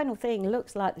 the final thing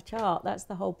looks like the chart. That's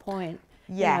the whole point.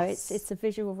 Yes. You know, it's a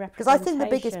visual representation. Because I think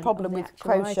the biggest problem with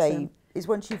crochet item. is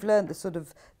once you've learned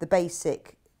the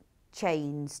basic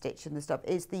chain stitch and the stuff,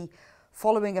 is the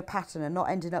following a pattern and not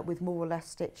ending up with more or less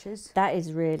stitches. That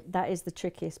is the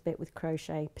trickiest bit with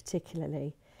crochet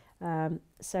particularly.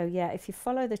 So yeah, if you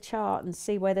follow the chart and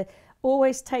see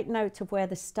always take note of where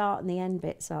the start and the end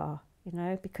bits are, you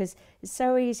know, because it's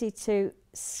so easy to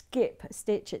skip a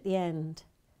stitch at the end,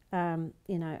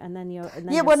 you know, and then you're... And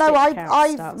then yeah, well no, I've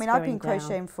down. been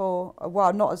crocheting for a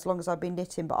while, not as long as I've been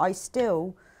knitting, but I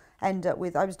still end up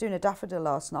with, I was doing a daffodil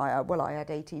last night, I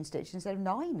had 18 stitches instead of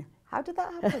 9. How did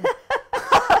that happen?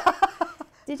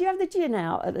 Did you have the gin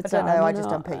out at the time? I don't know,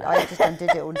 I just undid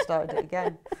it all and started it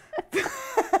again.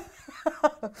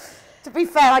 To be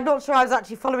fair, I'm not sure I was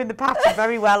actually following the pattern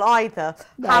very well either.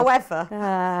 No. However,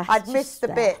 I'd missed the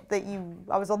bit that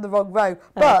I was on the wrong row.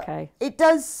 But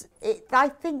I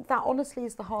think that honestly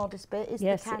is the hardest bit, is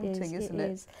the counting, isn't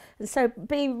it? Is. And so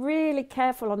be really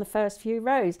careful on the first few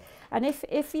rows. And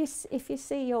if you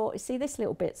see this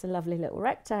little bit's a lovely little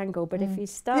rectangle, but if you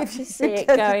start to see it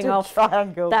going off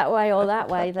that way or that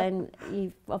way, then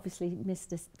you've obviously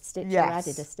missed a stitch or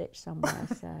added a stitch somewhere.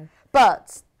 So.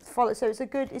 But so it's a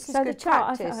good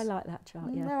chart, practice. I like that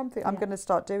chart. Yeah, no, I'm going to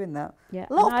start doing that. Yeah,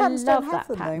 a lot of patterns don't have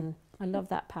them though. I love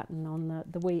that pattern on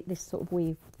this sort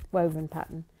of woven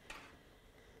pattern.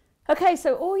 Okay,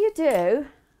 so all you do,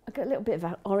 I've got a little bit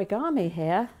of origami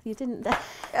here. You didn't.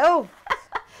 Oh,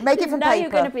 make it from paper. You're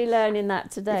going to be learning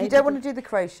that today. If you don't want to do the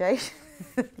crochet.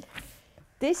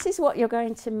 This is what you're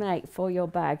going to make for your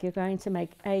bag. You're going to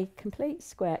make a complete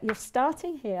square. You're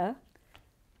starting here.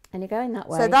 And you're going that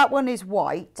way. So that one is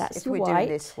white. That's if your we're white. Doing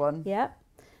this one. Yep.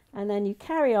 And then you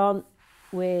carry on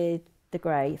with the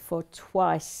grey for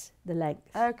twice the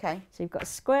length. Okay. So you've got a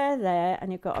square there and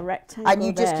you've got a rectangle and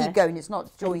you just keep going. It's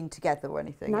not joined together or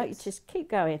anything. No, you just keep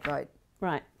going. Right.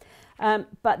 Right.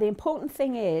 But the important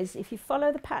thing is, if you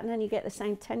follow the pattern and you get the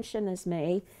same tension as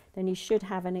me, then you should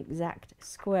have an exact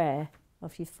square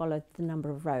if you followed the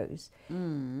number of rows.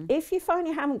 If you find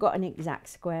you haven't got an exact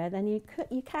square, then you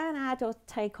can add or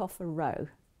take off a row.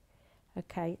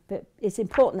 Okay, but it's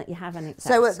important that you have an exact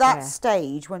So at that square.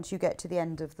 stage, once you get to the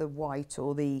end of the white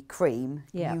or the cream,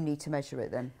 Yeah. you need to measure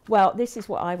it then. Well, this is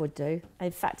what I would do.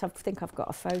 In fact, I think I've got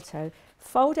a photo.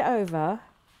 Fold it over,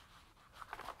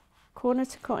 corner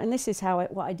to corner, and this is how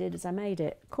what I did is I made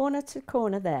it corner to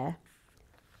corner there,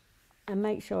 and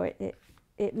make sure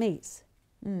it meets,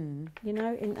 you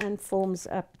know, and forms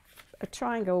a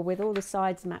triangle with all the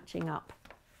sides matching up.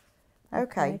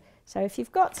 Okay. So if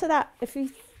you've got to that, if you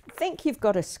think you've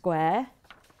got a square,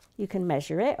 you can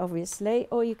measure it, obviously,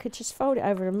 or you could just fold it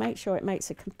over and make sure it makes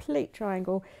a complete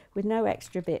triangle with no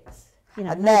extra bits. You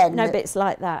know, And then no bits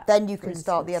like that. Then you for can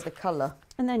start the instance. other colour.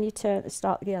 And then you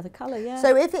start the other colour, yeah.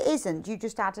 So if it isn't, you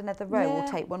just add another row or Yeah.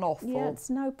 take one off? Yeah, Or? it's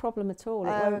no problem at all. It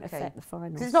Oh, won't okay. affect the final.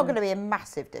 Because it's not so- going to be a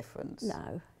massive difference.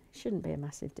 No, it shouldn't be a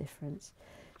massive difference.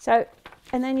 So,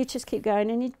 and then you just keep going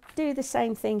and you do the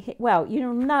same thing. Well,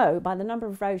 you'll know by the number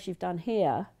of rows you've done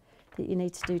here that you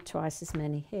need to do twice as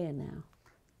many here now.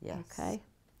 Yes. Okay.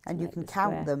 And you make can the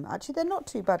count square. them. Actually, they're not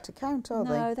too bad to count, are they?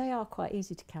 No, they are quite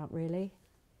easy to count, really.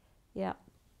 Yeah.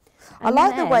 I And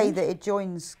like the way then- that it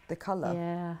joins the colour.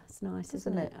 Yeah, it's nice,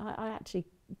 isn't Isn't it? it? I actually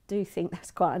do think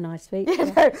that's quite a nice feature. You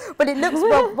know, but it looks,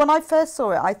 well, when I first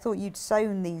saw it, I thought you'd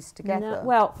sewn these together. No,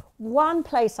 well, one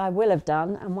place I will have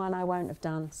done and one I won't have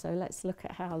done. So let's look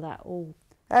at how that all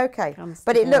Okay, comes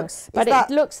but it together. looks, But is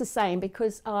that, it looks the same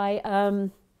because I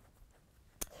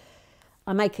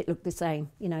make it look the same.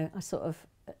 You know, I sort of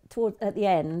at the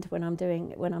end when I'm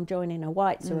joining a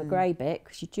white to a grey bit,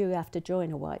 because you do have to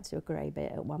join a white to a grey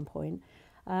bit at one point.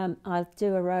 I'll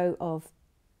do a row of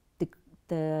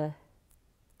the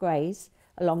greys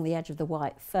along the edge of the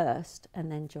white first,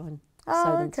 and then sew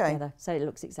them together, so it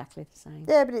looks exactly the same.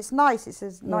 yeah, but it's nice. It's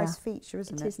a nice Yeah. feature,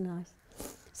 isn't It it? is nice.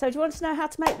 So do you want to know how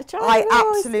to make the triangle? I Oh,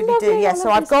 it's absolutely do. lovely. Yeah. I So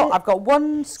love I've this bit. got one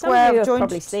Some of square. you have joined,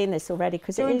 probably seen this already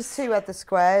because it joined is two other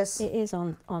squares. it is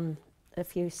on a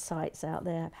few sites out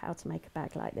there how to make a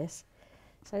bag like this.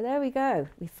 So there we go.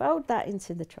 We fold that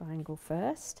into the triangle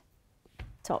first,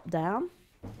 top down,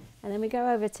 and then we go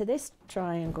over to this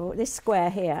triangle, this square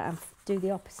here, and do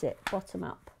the opposite, bottom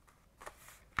up.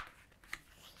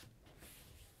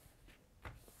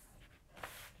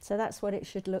 So that's what it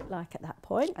should look like at that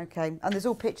point. Okay, and there's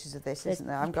all pictures of this, There's isn't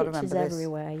there? I've got to pictures remember this.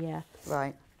 everywhere, yeah.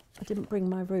 Right. I didn't bring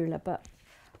my ruler, but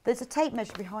There's a tape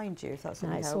measure behind you, if that's no,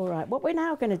 any it's help. all right. What we're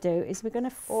now going to do is we're going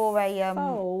to Or a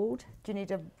fold. do you need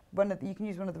you can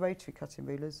use one of the rotary cutting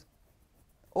rulers,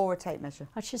 or a tape measure.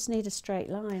 I just need a straight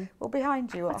line. Well,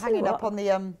 behind you, I'll tell hanging you up what. on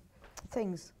the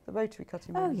things, the rotary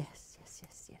cutting Oh rulers. yes, yes,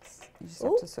 yes, yes. You just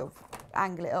have Ooh. to sort of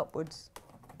angle it upwards,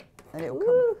 and it'll Ooh.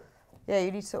 come. Yeah,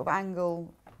 you need to sort of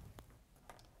angle,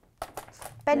 bend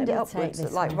Let it me take upwards at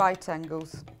this like one. right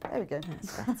angles. There we go.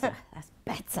 That's better. That's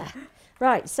better.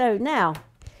 Right. So now,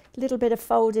 a little bit of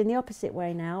fold in the opposite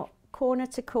way now, corner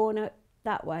to corner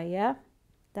that way. Yeah,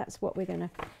 that's what we're going to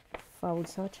fold.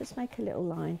 So I'll just make a little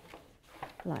line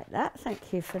like that.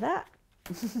 Thank you for that.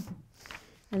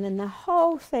 And then the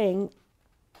whole thing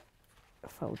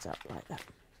folds up like that.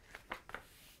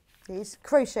 It's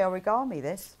crochet origami,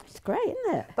 this. It's great,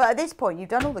 isn't it? But at this point, you've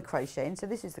done all the crocheting, so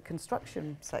this is the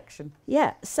construction section.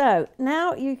 Yeah, so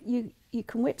now you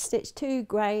can whip stitch two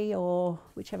grey or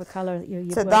whichever colour you're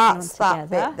So working that's on that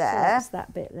together. bit there. So that's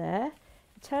that bit there.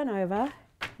 Turn over,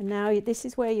 and now this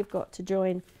is where you've got to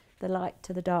join the light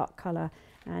to the dark colour.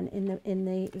 And in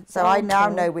the So I now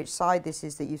example- know which side this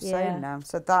is that you've Yeah. sewn now.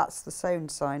 So that's the sewn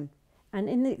sign. And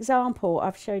in the example,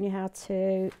 I've shown you how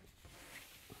to,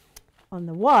 on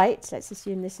the white, let's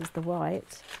assume this is the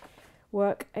white,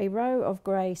 work a row of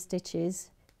grey stitches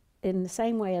in the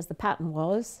same way as the pattern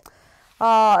was.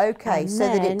 Ah, okay. And So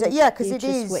that it, then yeah, because you it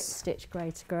just is. whip stitch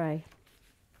grey to grey.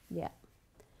 Yeah.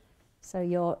 So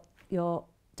you're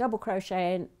double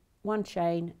crocheting, one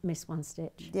chain, miss one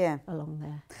stitch Yeah. along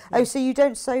there. Oh, so you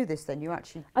don't sew this then? You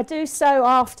actually. I do sew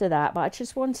after that, but I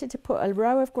just wanted to put a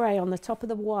row of grey on the top of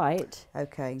the white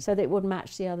Okay. so that it would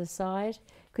match the other side.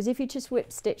 Because if you just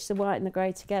whip stitch the white and the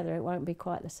grey together, it won't be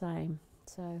quite the same.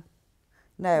 So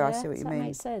No, I yeah, see what does you that mean.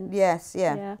 make sense? Yes,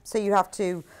 yeah. Yeah. So you have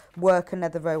to work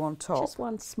another row on top. Just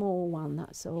one small one,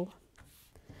 that's all.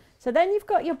 So then you've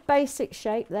got your basic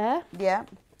shape there. Yeah.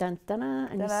 Dun, dun, dun,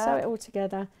 and you Ta-da. sew it all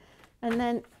together. And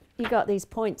then you got these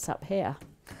points up here.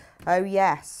 Oh,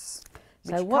 yes.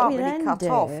 So Which you what can't we really then cut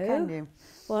off, do- can you?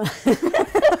 Well,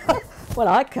 well,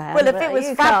 I can. Well, if but it was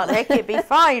you can't. fabric, it'd be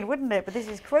fine, wouldn't it? But this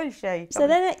is crochet. So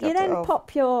then Can't you cut then it off.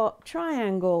 pop your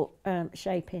triangle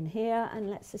shape in here, and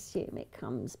let's assume it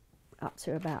comes up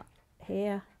to about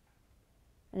here.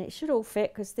 And it should all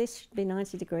fit because this should be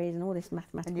 90 degrees and all this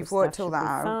mathematical And you've stuff worked all should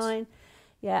that be out. Fine.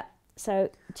 Yeah. So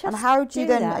just And how do you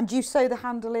then? that. And do you sew the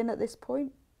handle in at this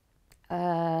point?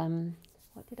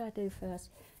 What did I do first?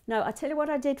 No, I tell you what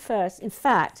I did first. In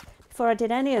fact, before I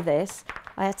did any of this,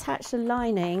 I attached a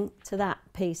lining to that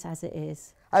piece as it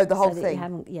is. Oh, the whole so that thing? You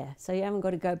haven't, yeah, so you haven't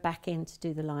got to go back in to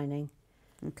do the lining.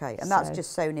 Okay, and that's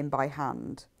just sewn in by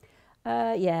hand?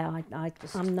 Yeah,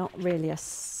 I'm not really a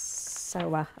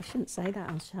sewer. I shouldn't say that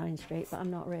on Sewing Street, but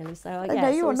I'm not really. So yeah, no,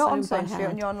 you're not on Sewing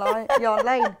Street, you're on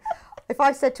Lane. If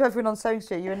I said to everyone on Sewing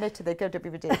Street, you're a knitter, they'd go, don't be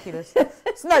ridiculous.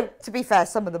 So, no, to be fair,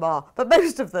 some of them are, but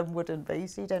most of them wouldn't be,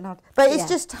 so you don't have to. But it's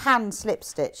just hand slip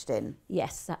stitched in?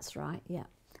 Yes, that's right, yeah.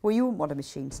 Well, you wouldn't want to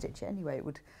machine stitch it anyway, it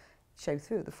would show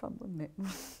through at the front, wouldn't it?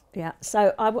 Yeah,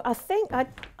 so I think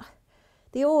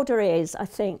the order is, I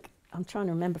think, I'm trying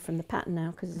to remember from the pattern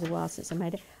now because it's a while since I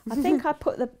made it. I think I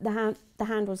put the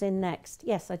handles in next.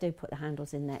 Yes, I do put the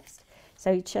handles in next. So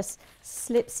you just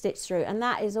slip stitch through, and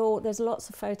that is all. There's lots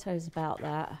of photos about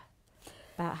that,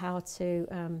 about how to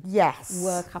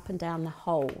work up and down the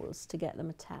holes to get them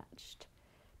attached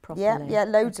properly. Yeah,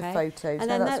 loads of photos. And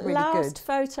then that last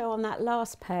photo on that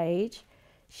last page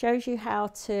shows you how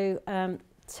to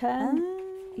turn.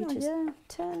 You just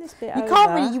turn this bit over. You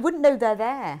can't really, you wouldn't know they're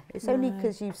there. It's only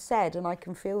because you've said, and I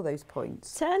can feel those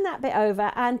points. Turn that bit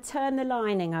over and turn the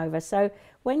lining over. So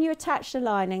when you attach the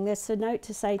lining, there's a note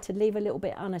to say to leave a little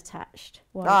bit unattached.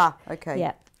 Okay.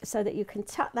 Yeah, so that you can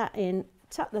tuck that in,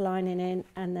 tuck the lining in,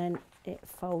 and then it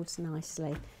folds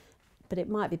nicely. But it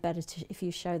might be better if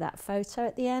you show that photo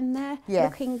at the end there,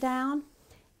 looking down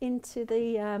into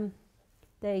the...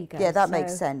 there you go. Yeah, that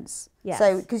makes sense. Yes.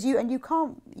 So, because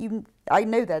I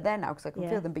know they're there now because I can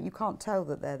feel them, but you can't tell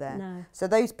that they're there. No. So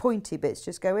those pointy bits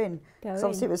just go in. Because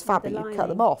obviously it was fabric, you cut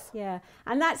them off. Yeah,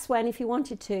 and that's when, if you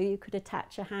wanted to, you could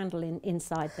attach a handle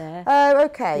inside there. Oh,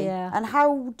 okay. Yeah. And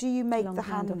how do you make the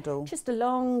handle? Just a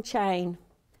long chain.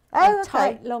 Oh, a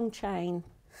tight, long chain.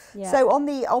 Yeah. So on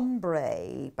the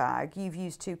ombre bag, you've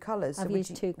used 2 colours. I've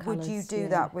used 2 colours. Would you do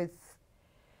that with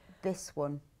this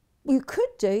one? You could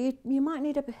do. You might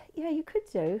need you could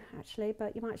do actually,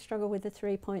 but you might struggle with the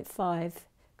 3.5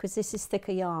 because this is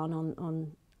thicker yarn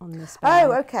on this bag.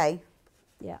 Oh, okay.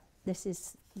 Yeah,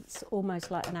 it's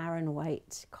almost like an Aran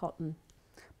weight cotton.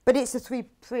 But it's a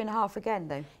 3.5 again,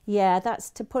 though. Yeah, that's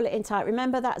to pull it in tight.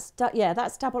 Remember, that's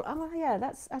double. Oh, yeah,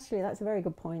 that's a very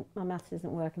good point. My maths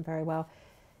isn't working very well.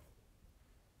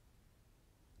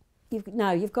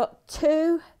 You've got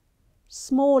 2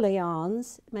 smaller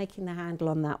yarns making the handle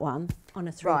on that one on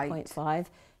a 3.5. Right.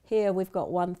 Here we've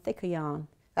got 1 thicker yarn.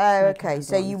 Oh, okay.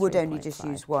 So you would only just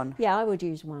use 1. Yeah, I would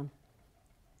use 1.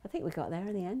 I think we got there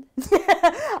in the end.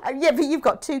 Yeah, but you've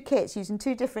got 2 kits using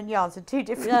 2 different yarns and 2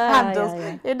 different handles.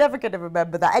 Yeah. You're never going to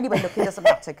remember that. Anyway, look, it doesn't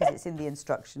matter because it's in the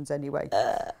instructions anyway.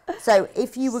 So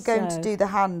if you were going to do the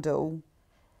handle,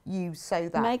 you sew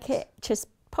that. Make it, just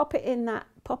pop it in that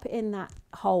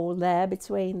hole there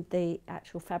between the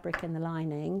actual fabric and the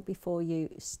lining before you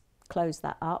close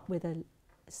that up with a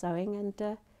sewing,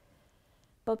 and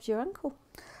Bob's your uncle.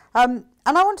 And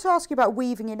I want to ask you about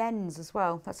weaving in ends as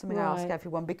well. That's something I ask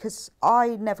everyone because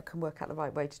I never can work out the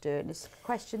right way to do it. And it's a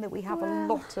question that we have a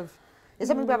lot of. It's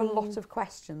something we have a lot of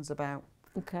questions about.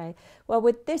 Okay. Well,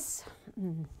 with this,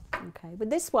 with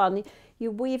this one,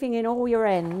 you're weaving in all your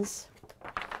ends.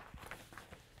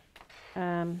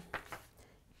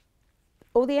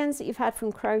 All the ends that you've had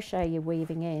from crochet, you're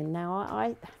weaving in.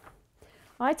 Now,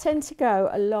 I tend to go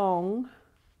along.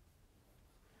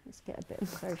 Let's get a bit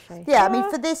of crochet. Yeah, I mean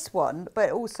for this one,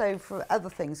 but also for other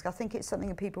things. I think it's something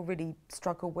that people really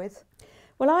struggle with.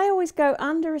 Well, I always go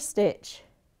under a stitch,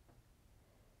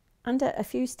 under a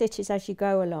few stitches as you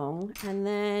go along, and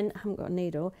then I haven't got a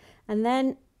needle, and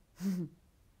then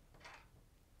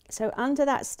so under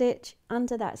that stitch.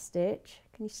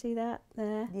 Can you see that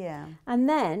there? Yeah. And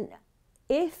then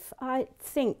if I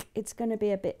think it's going to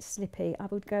be a bit slippy, I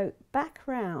would go back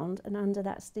round and under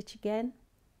that stitch again,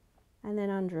 and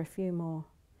then under a few more.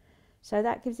 So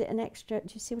that gives it an extra, do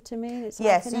you see what I mean? It's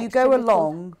yes, like so you go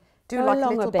along, do like a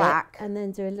little back. And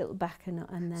then do a little back and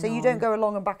then so you don't go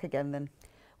along and back again then?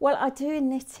 Well, I do in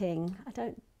knitting. I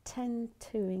don't tend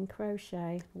to in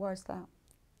crochet. Why is that?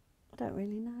 I don't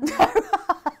really know.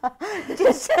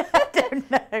 I don't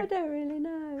know. I don't really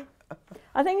know.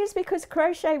 I think it's because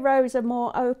crochet rows are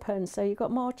more open, so you've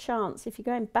got more chance. If you're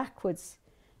going backwards,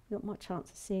 you've got more chance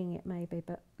of seeing it maybe,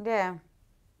 but... Yeah.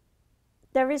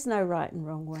 There is no right and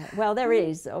wrong way. Well, there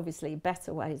is, obviously,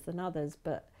 better ways than others,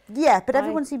 but... Yeah, but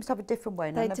everyone seems to have a different way,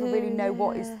 and I never really know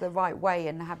what is the right way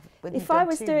and have... If I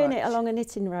was doing it along a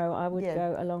knitting row, I would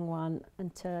go along one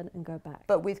and turn and go back.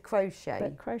 But with crochet?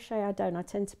 But crochet, I don't. I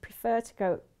tend to prefer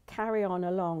to carry on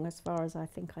along as far as I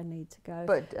think I need to go.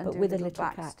 But with a little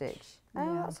back catch. stitch.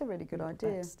 Oh, that's a really good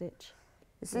idea. Back stitch.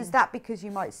 Is that because you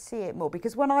might see it more?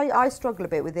 Because when I struggle a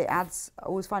bit with it, I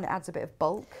always find it adds a bit of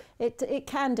bulk. It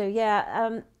can do,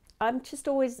 yeah. I'm just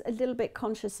always a little bit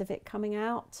conscious of it coming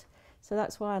out. So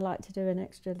that's why I like to do an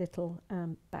extra little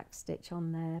back stitch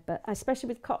on there. But especially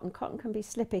with cotton can be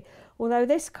slippy. Although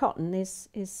this cotton is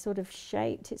sort of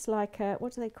shaped. It's like a,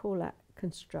 what do they call that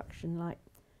construction? Like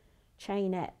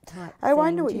chainette type Oh, thing.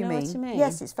 I know what Do you know mean.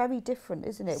 Yes, it's very different,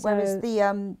 isn't it? So Whereas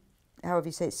the, however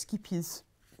you say it, skipias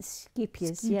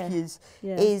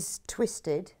is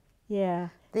twisted. Yeah.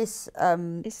 This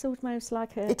It's almost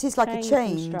like a it is like a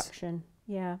chain construction.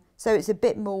 Yeah. So it's a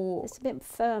bit more. It's a bit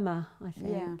firmer, I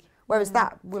think. Yeah. Whereas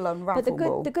that will unravel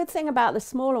more. The good thing about the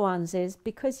smaller ones is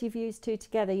because you've used two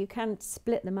together, you can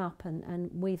split them up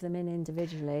and weave them in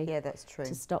individually. Yeah, that's true.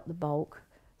 To stop the bulk.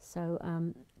 So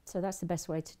so that's the best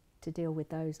way to deal with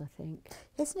those, I think.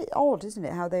 Isn't it odd, isn't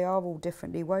it, how they are all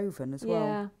differently woven as well?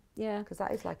 Yeah. Yeah, because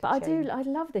that is like. But I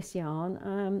love this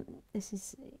yarn. This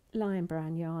is Lion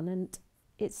Brand yarn, and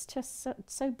it's just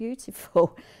so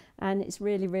beautiful, and it's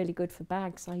really good for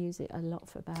bags. I use it a lot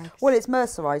for bags. Well, it's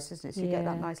mercerised, isn't it? So you get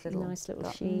that nice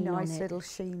little sheen. Nice little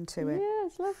sheen to it. Yeah,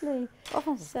 it's lovely.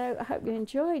 Oh. So I hope you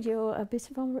enjoyed a bit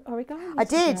of origami. I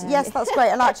did. Today. Yes, that's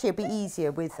great. And actually, it'd be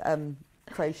easier with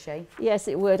crochet. Yes,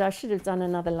 it would. I should have done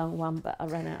another long one, but I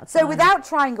ran out of time. So without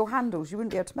triangle handles, you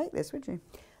wouldn't be able to make this, would you?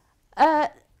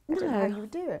 I don't know how you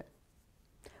would do it.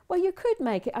 Well, you could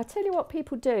make it. I tell you what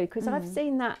people do, because I've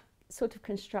seen that sort of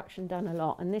construction done a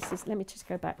lot. And this is, let me just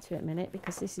go back to it a minute,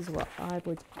 because this is what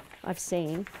I've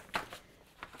seen.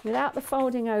 Without the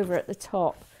folding over at the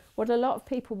top, what a lot of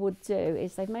people would do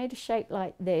is they've made a shape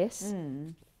like this,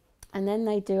 and then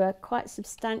they do a quite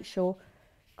substantial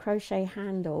crochet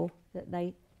handle that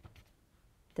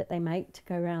they make to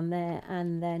go around there,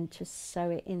 and then just sew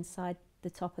it inside the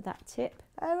top of that tip.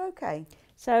 Oh, okay.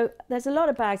 So there's a lot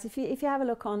of bags. If you have a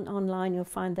look online, you'll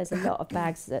find there's a lot of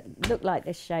bags that look like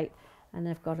this shape, and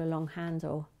they've got a long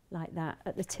handle like that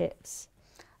at the tips.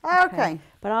 Oh, okay.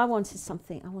 But I wanted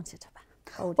something. I wanted to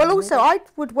hold. Well, also, I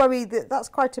would worry that that's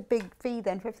quite a big V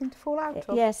then for everything to fall out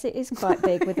of. Yes, it is quite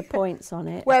big with the points on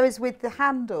it. Whereas with the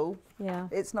handle, yeah,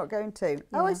 it's not going to. Yeah.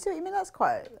 Oh, I see what you mean. That's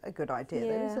quite a good idea,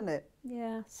 then, isn't it?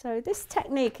 Yeah. So this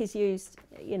technique is used,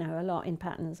 a lot in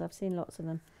patterns. I've seen lots of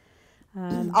them.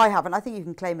 I haven't. I think you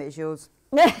can claim it as yours.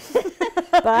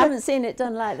 But I haven't seen it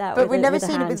done like that. But we've never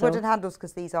seen it with wooden handles,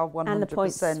 because these are 100%. And the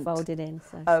points folded in.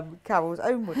 So. Carol's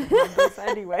own wooden handles,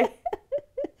 anyway.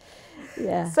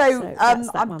 Yeah. So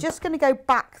I'm just going to go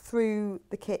back through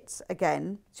the kits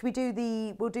again. Should we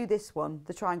do we'll do this one,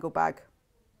 the triangle bag.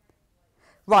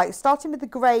 Right, starting with the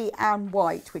grey and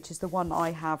white, which is the one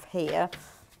I have here.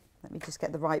 Let me just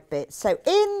get the right bit. So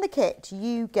in the kit,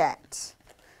 you get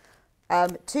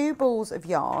 2 balls of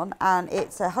yarn, and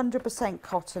it's 100%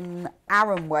 cotton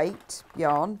Aran weight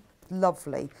yarn.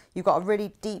 Lovely. You've got a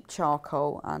really deep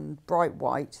charcoal and bright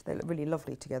white. They look really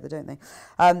lovely together, don't they?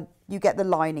 You get the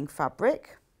lining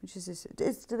fabric, which is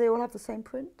this. Do they all have the same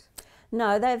print?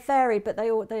 No, they're varied, but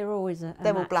they're always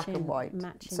they're all black and white.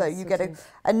 So you get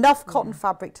enough cotton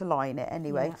fabric to line it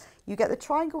anyway. Yeah. You get the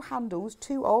triangle handles,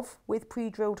 2 with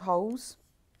pre-drilled holes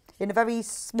in a very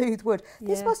smooth wood.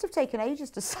 This must have taken ages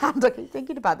to sand. I keep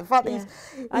thinking about the fact that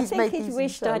he's made these he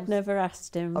wished himself. I'd never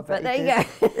asked him. I but bet there you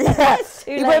go. Yeah.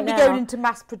 He won't be going into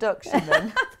mass production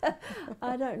then.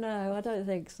 I don't know. I don't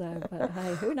think so. But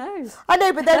hey, who knows? I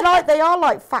know, but they are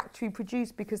like factory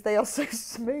produced because they are so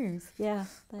smooth. Yeah,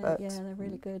 they're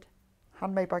really good.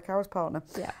 Handmade by Carol's partner.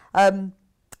 Yeah.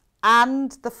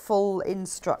 And the full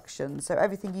instructions, so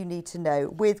everything you need to know,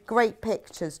 with great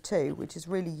pictures too, which is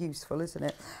really useful, isn't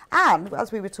it? And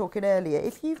as we were talking earlier,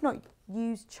 if you've not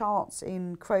used charts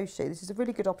in crochet, this is a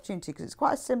really good opportunity, because it's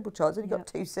quite a simple chart. It's only got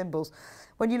 2 symbols.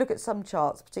 When you look at some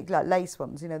charts, particularly like lace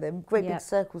ones, they're great big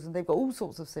circles and they've got all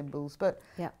sorts of symbols. But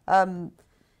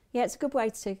it's a good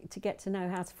way to get to know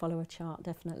how to follow a chart,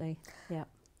 definitely. Yeah.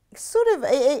 Sort of,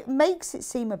 it makes it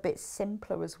seem a bit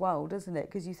simpler as well, doesn't it?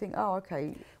 Because you think, oh,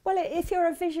 okay. Well, if you're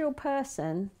a visual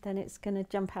person, then it's going to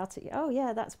jump out at you. Oh,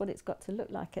 yeah, that's what it's got to look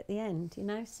like at the end,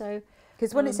 So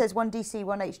because when it says 1DC,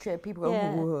 1H trig, people go,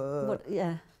 whoa.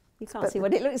 You can't see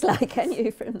what it looks like, can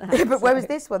you, from that? But whereas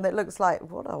this one, that looks like,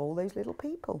 what are all those little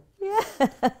people? Yeah.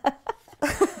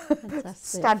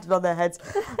 Standing on their heads.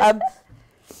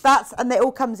 and it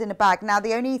all comes in a bag. Now,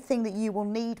 the only thing that you will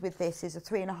need with this is a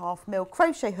 3.5mm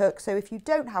crochet hook. So if you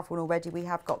don't have one already, we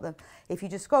have got them. If you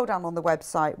just scroll down on the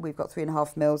website, we've got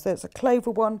 3.5mm. There's a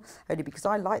clover one, only because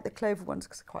I like the clover ones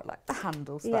because I quite like the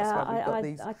handles. So that's why we've got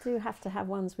these. I do have to have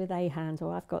ones with a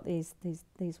handle. I've got these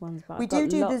ones, but we I've got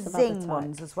do lots the of other zing types.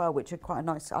 ones as well, which are quite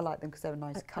nice. I like them because they're a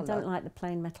nice colour. I don't like the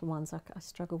plain metal ones. I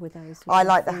struggle with those. With I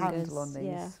like the fingers. handle on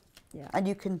these. Yeah. And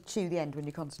you can chew the end when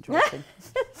you're concentrating.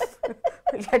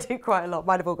 Which I do quite a lot.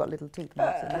 Mine have all got little teeth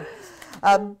marks in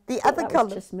them. The other colour.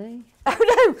 Was just me. Oh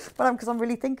no, well, because I'm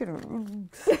really thinking.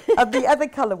 The other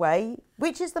colourway,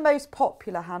 which is the most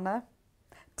popular, Hannah?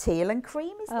 Teal and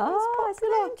cream is the most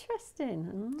popular. Oh,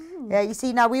 interesting. Yeah, you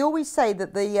see, now we always say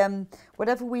that the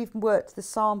whatever we've worked the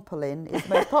sample in is the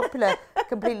most popular.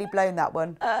 Completely blown that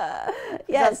one.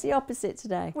 Yeah, it's the opposite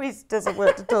today. Which doesn't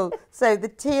work at all. So the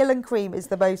teal and cream is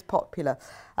the most popular.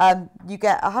 You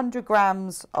get 100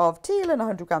 grams of teal and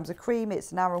 100 grams of cream.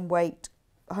 It's an Aran weight,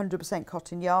 100%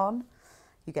 cotton yarn.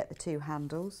 You get the two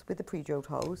handles with the pre-drilled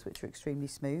holes, which are extremely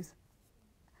smooth.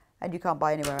 And you can't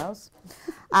buy anywhere else.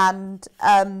 And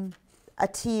a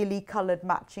tealy coloured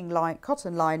matching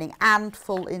cotton lining and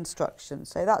full instructions.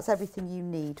 So that's everything you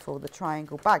need for the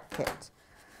triangle bag kit.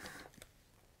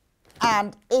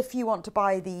 And if you want to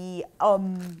buy the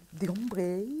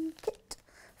ombre kit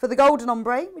for the golden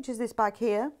ombre, which is this bag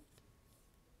here,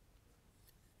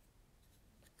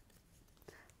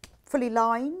 fully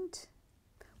lined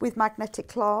with magnetic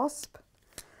clasp,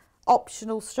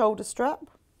 optional shoulder strap,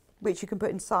 which you can put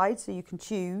inside so you can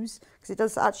choose, because it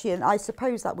does actually, and I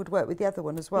suppose that would work with the other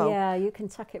one as well. Yeah, you can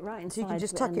tuck it right inside. So you can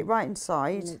just tuck it right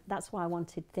inside. That's why I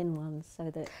wanted thin ones,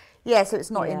 so that... Yeah, so it's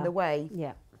not in the way.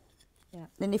 Yeah. Yeah.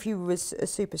 And if you were a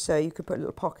super sew, you could put a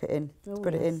little pocket in to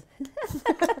put it in.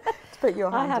 To put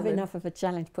your I have in. enough of a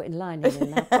challenge putting lining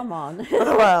in now, come on.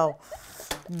 Well,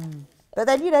 but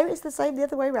then, you know, it's the same the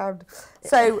other way around.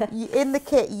 So in the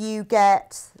kit, you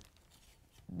get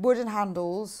wooden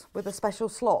handles with a special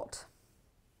slot.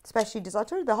 Specially designed. I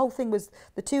told you the whole thing was,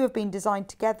 the two have been designed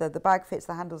together. The bag fits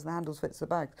the handles and the handles fits the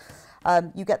bag.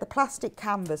 You get the plastic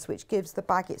canvas, which gives the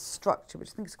bag its structure,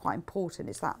 which I think is quite important.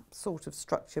 It's that sort of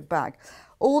structured bag.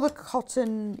 All the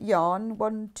cotton yarn,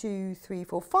 1, 2, 3,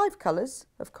 4, 5 colours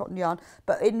of cotton yarn,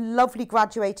 but in lovely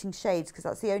graduating shades, because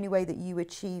that's the only way that you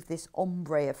achieve this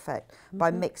ombre effect, by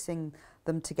mixing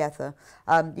them together.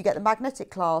 You get the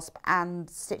magnetic clasp and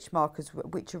stitch markers,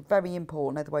 which are very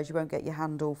important, otherwise you won't get your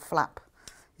handle flap.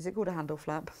 Is it called a handle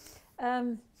flap?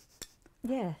 Yeah,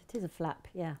 it is a flap,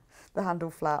 yeah. The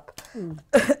handle flap.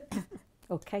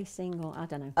 Or casing, or I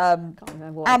don't know. Can't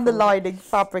remember what And the lining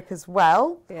fabric as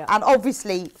well. Yeah. And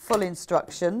obviously full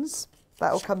instructions.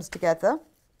 That all comes together.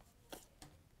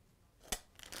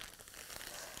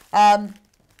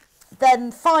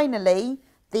 Then finally,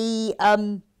 the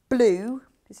blue.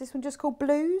 Is this one just called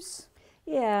Blues?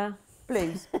 Yeah.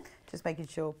 Blues. Just making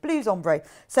sure. Blues ombre.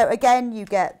 So again, you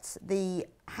get the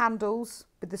handles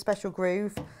with the special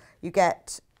groove. You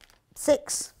get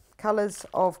 6 colours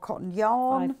of cotton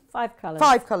yarn. 5 colours.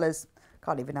 5 colours.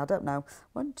 Can't even add up now.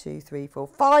 1, 2, 3, 4,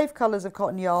 5 colours of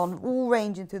cotton yarn, all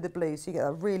ranging through the blue. So you get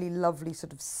a really lovely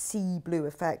sort of sea blue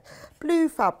effect. Blue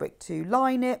fabric to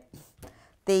line it.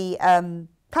 The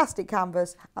plastic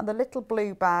canvas and the little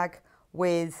blue bag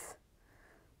with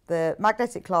the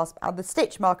magnetic clasp and the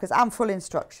stitch markers and full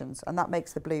instructions, and that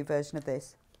makes the blue version of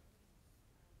this.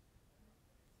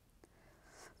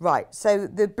 Right, so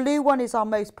the blue one is our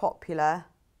most popular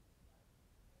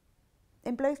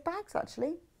in both bags,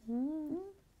 actually.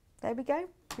 There we go.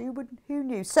 Who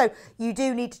knew? So you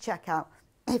do need to check out.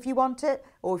 If you want it,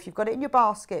 or if you've got it in your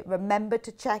basket, remember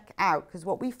to check out, because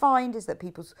what we find is that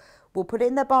people will put it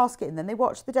in their basket and then they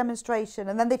watch the demonstration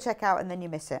and then they check out and then you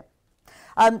miss it.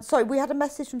 Sorry, we had a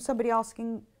message from somebody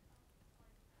asking,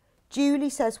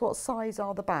 Julie says, what size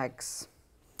are the bags?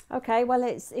 Okay, well,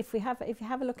 it's if you have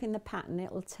a look in the pattern,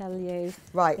 it will tell you.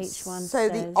 Right. Each one So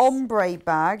says, the ombre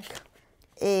bag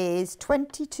is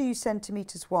 22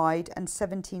 centimetres wide and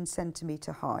 17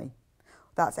 centimetre high.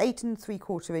 That's 8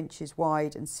 3/4 inches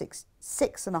wide and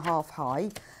 6.5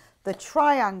 high. The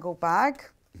triangle bag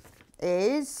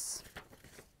is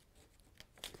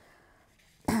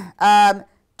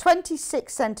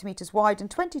 26 centimetres wide and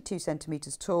 22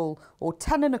 centimetres tall, or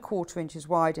 10 1/4 inches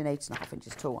wide and 8 1/2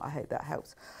 inches tall. I hope that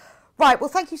helps. Right, well,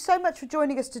 thank you so much for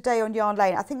joining us today on Yarn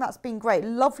Lane. I think that's been great.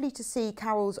 Lovely to see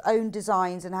Carol's own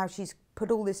designs and how she's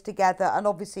put all this together, and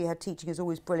obviously her teaching is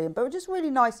always brilliant, but just really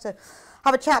nice to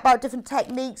have a chat about different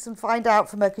techniques and find out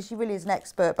from her, because she really is an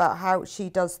expert about how she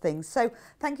does things. So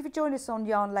thank you for joining us on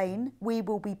Yarn Lane. We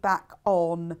will be back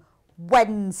on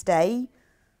Wednesday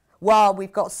while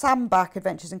we've got Sam back,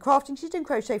 Adventures in Crafting. She's doing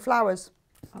crochet flowers.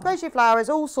 Crochet flowers,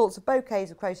 all sorts of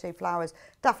bouquets of crochet flowers,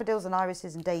 daffodils and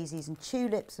irises and daisies and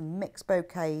tulips and mixed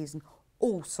bouquets and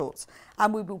all sorts.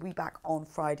 And we will be back on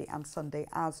Friday and Sunday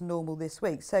as normal this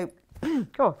week. So,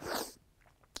 God,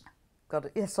 got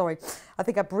it. Yeah, sorry. I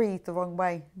think I breathed the wrong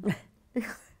way.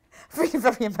 Very,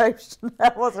 very emotional,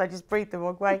 wasn't I? Just breathed the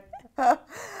wrong way.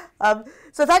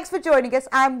 So thanks for joining us,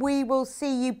 and we will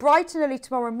see you bright and early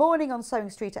tomorrow morning on Sewing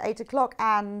Street at 8 o'clock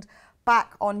and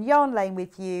back on Yarn Lane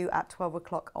with you at 12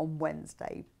 o'clock on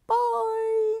Wednesday. Bye.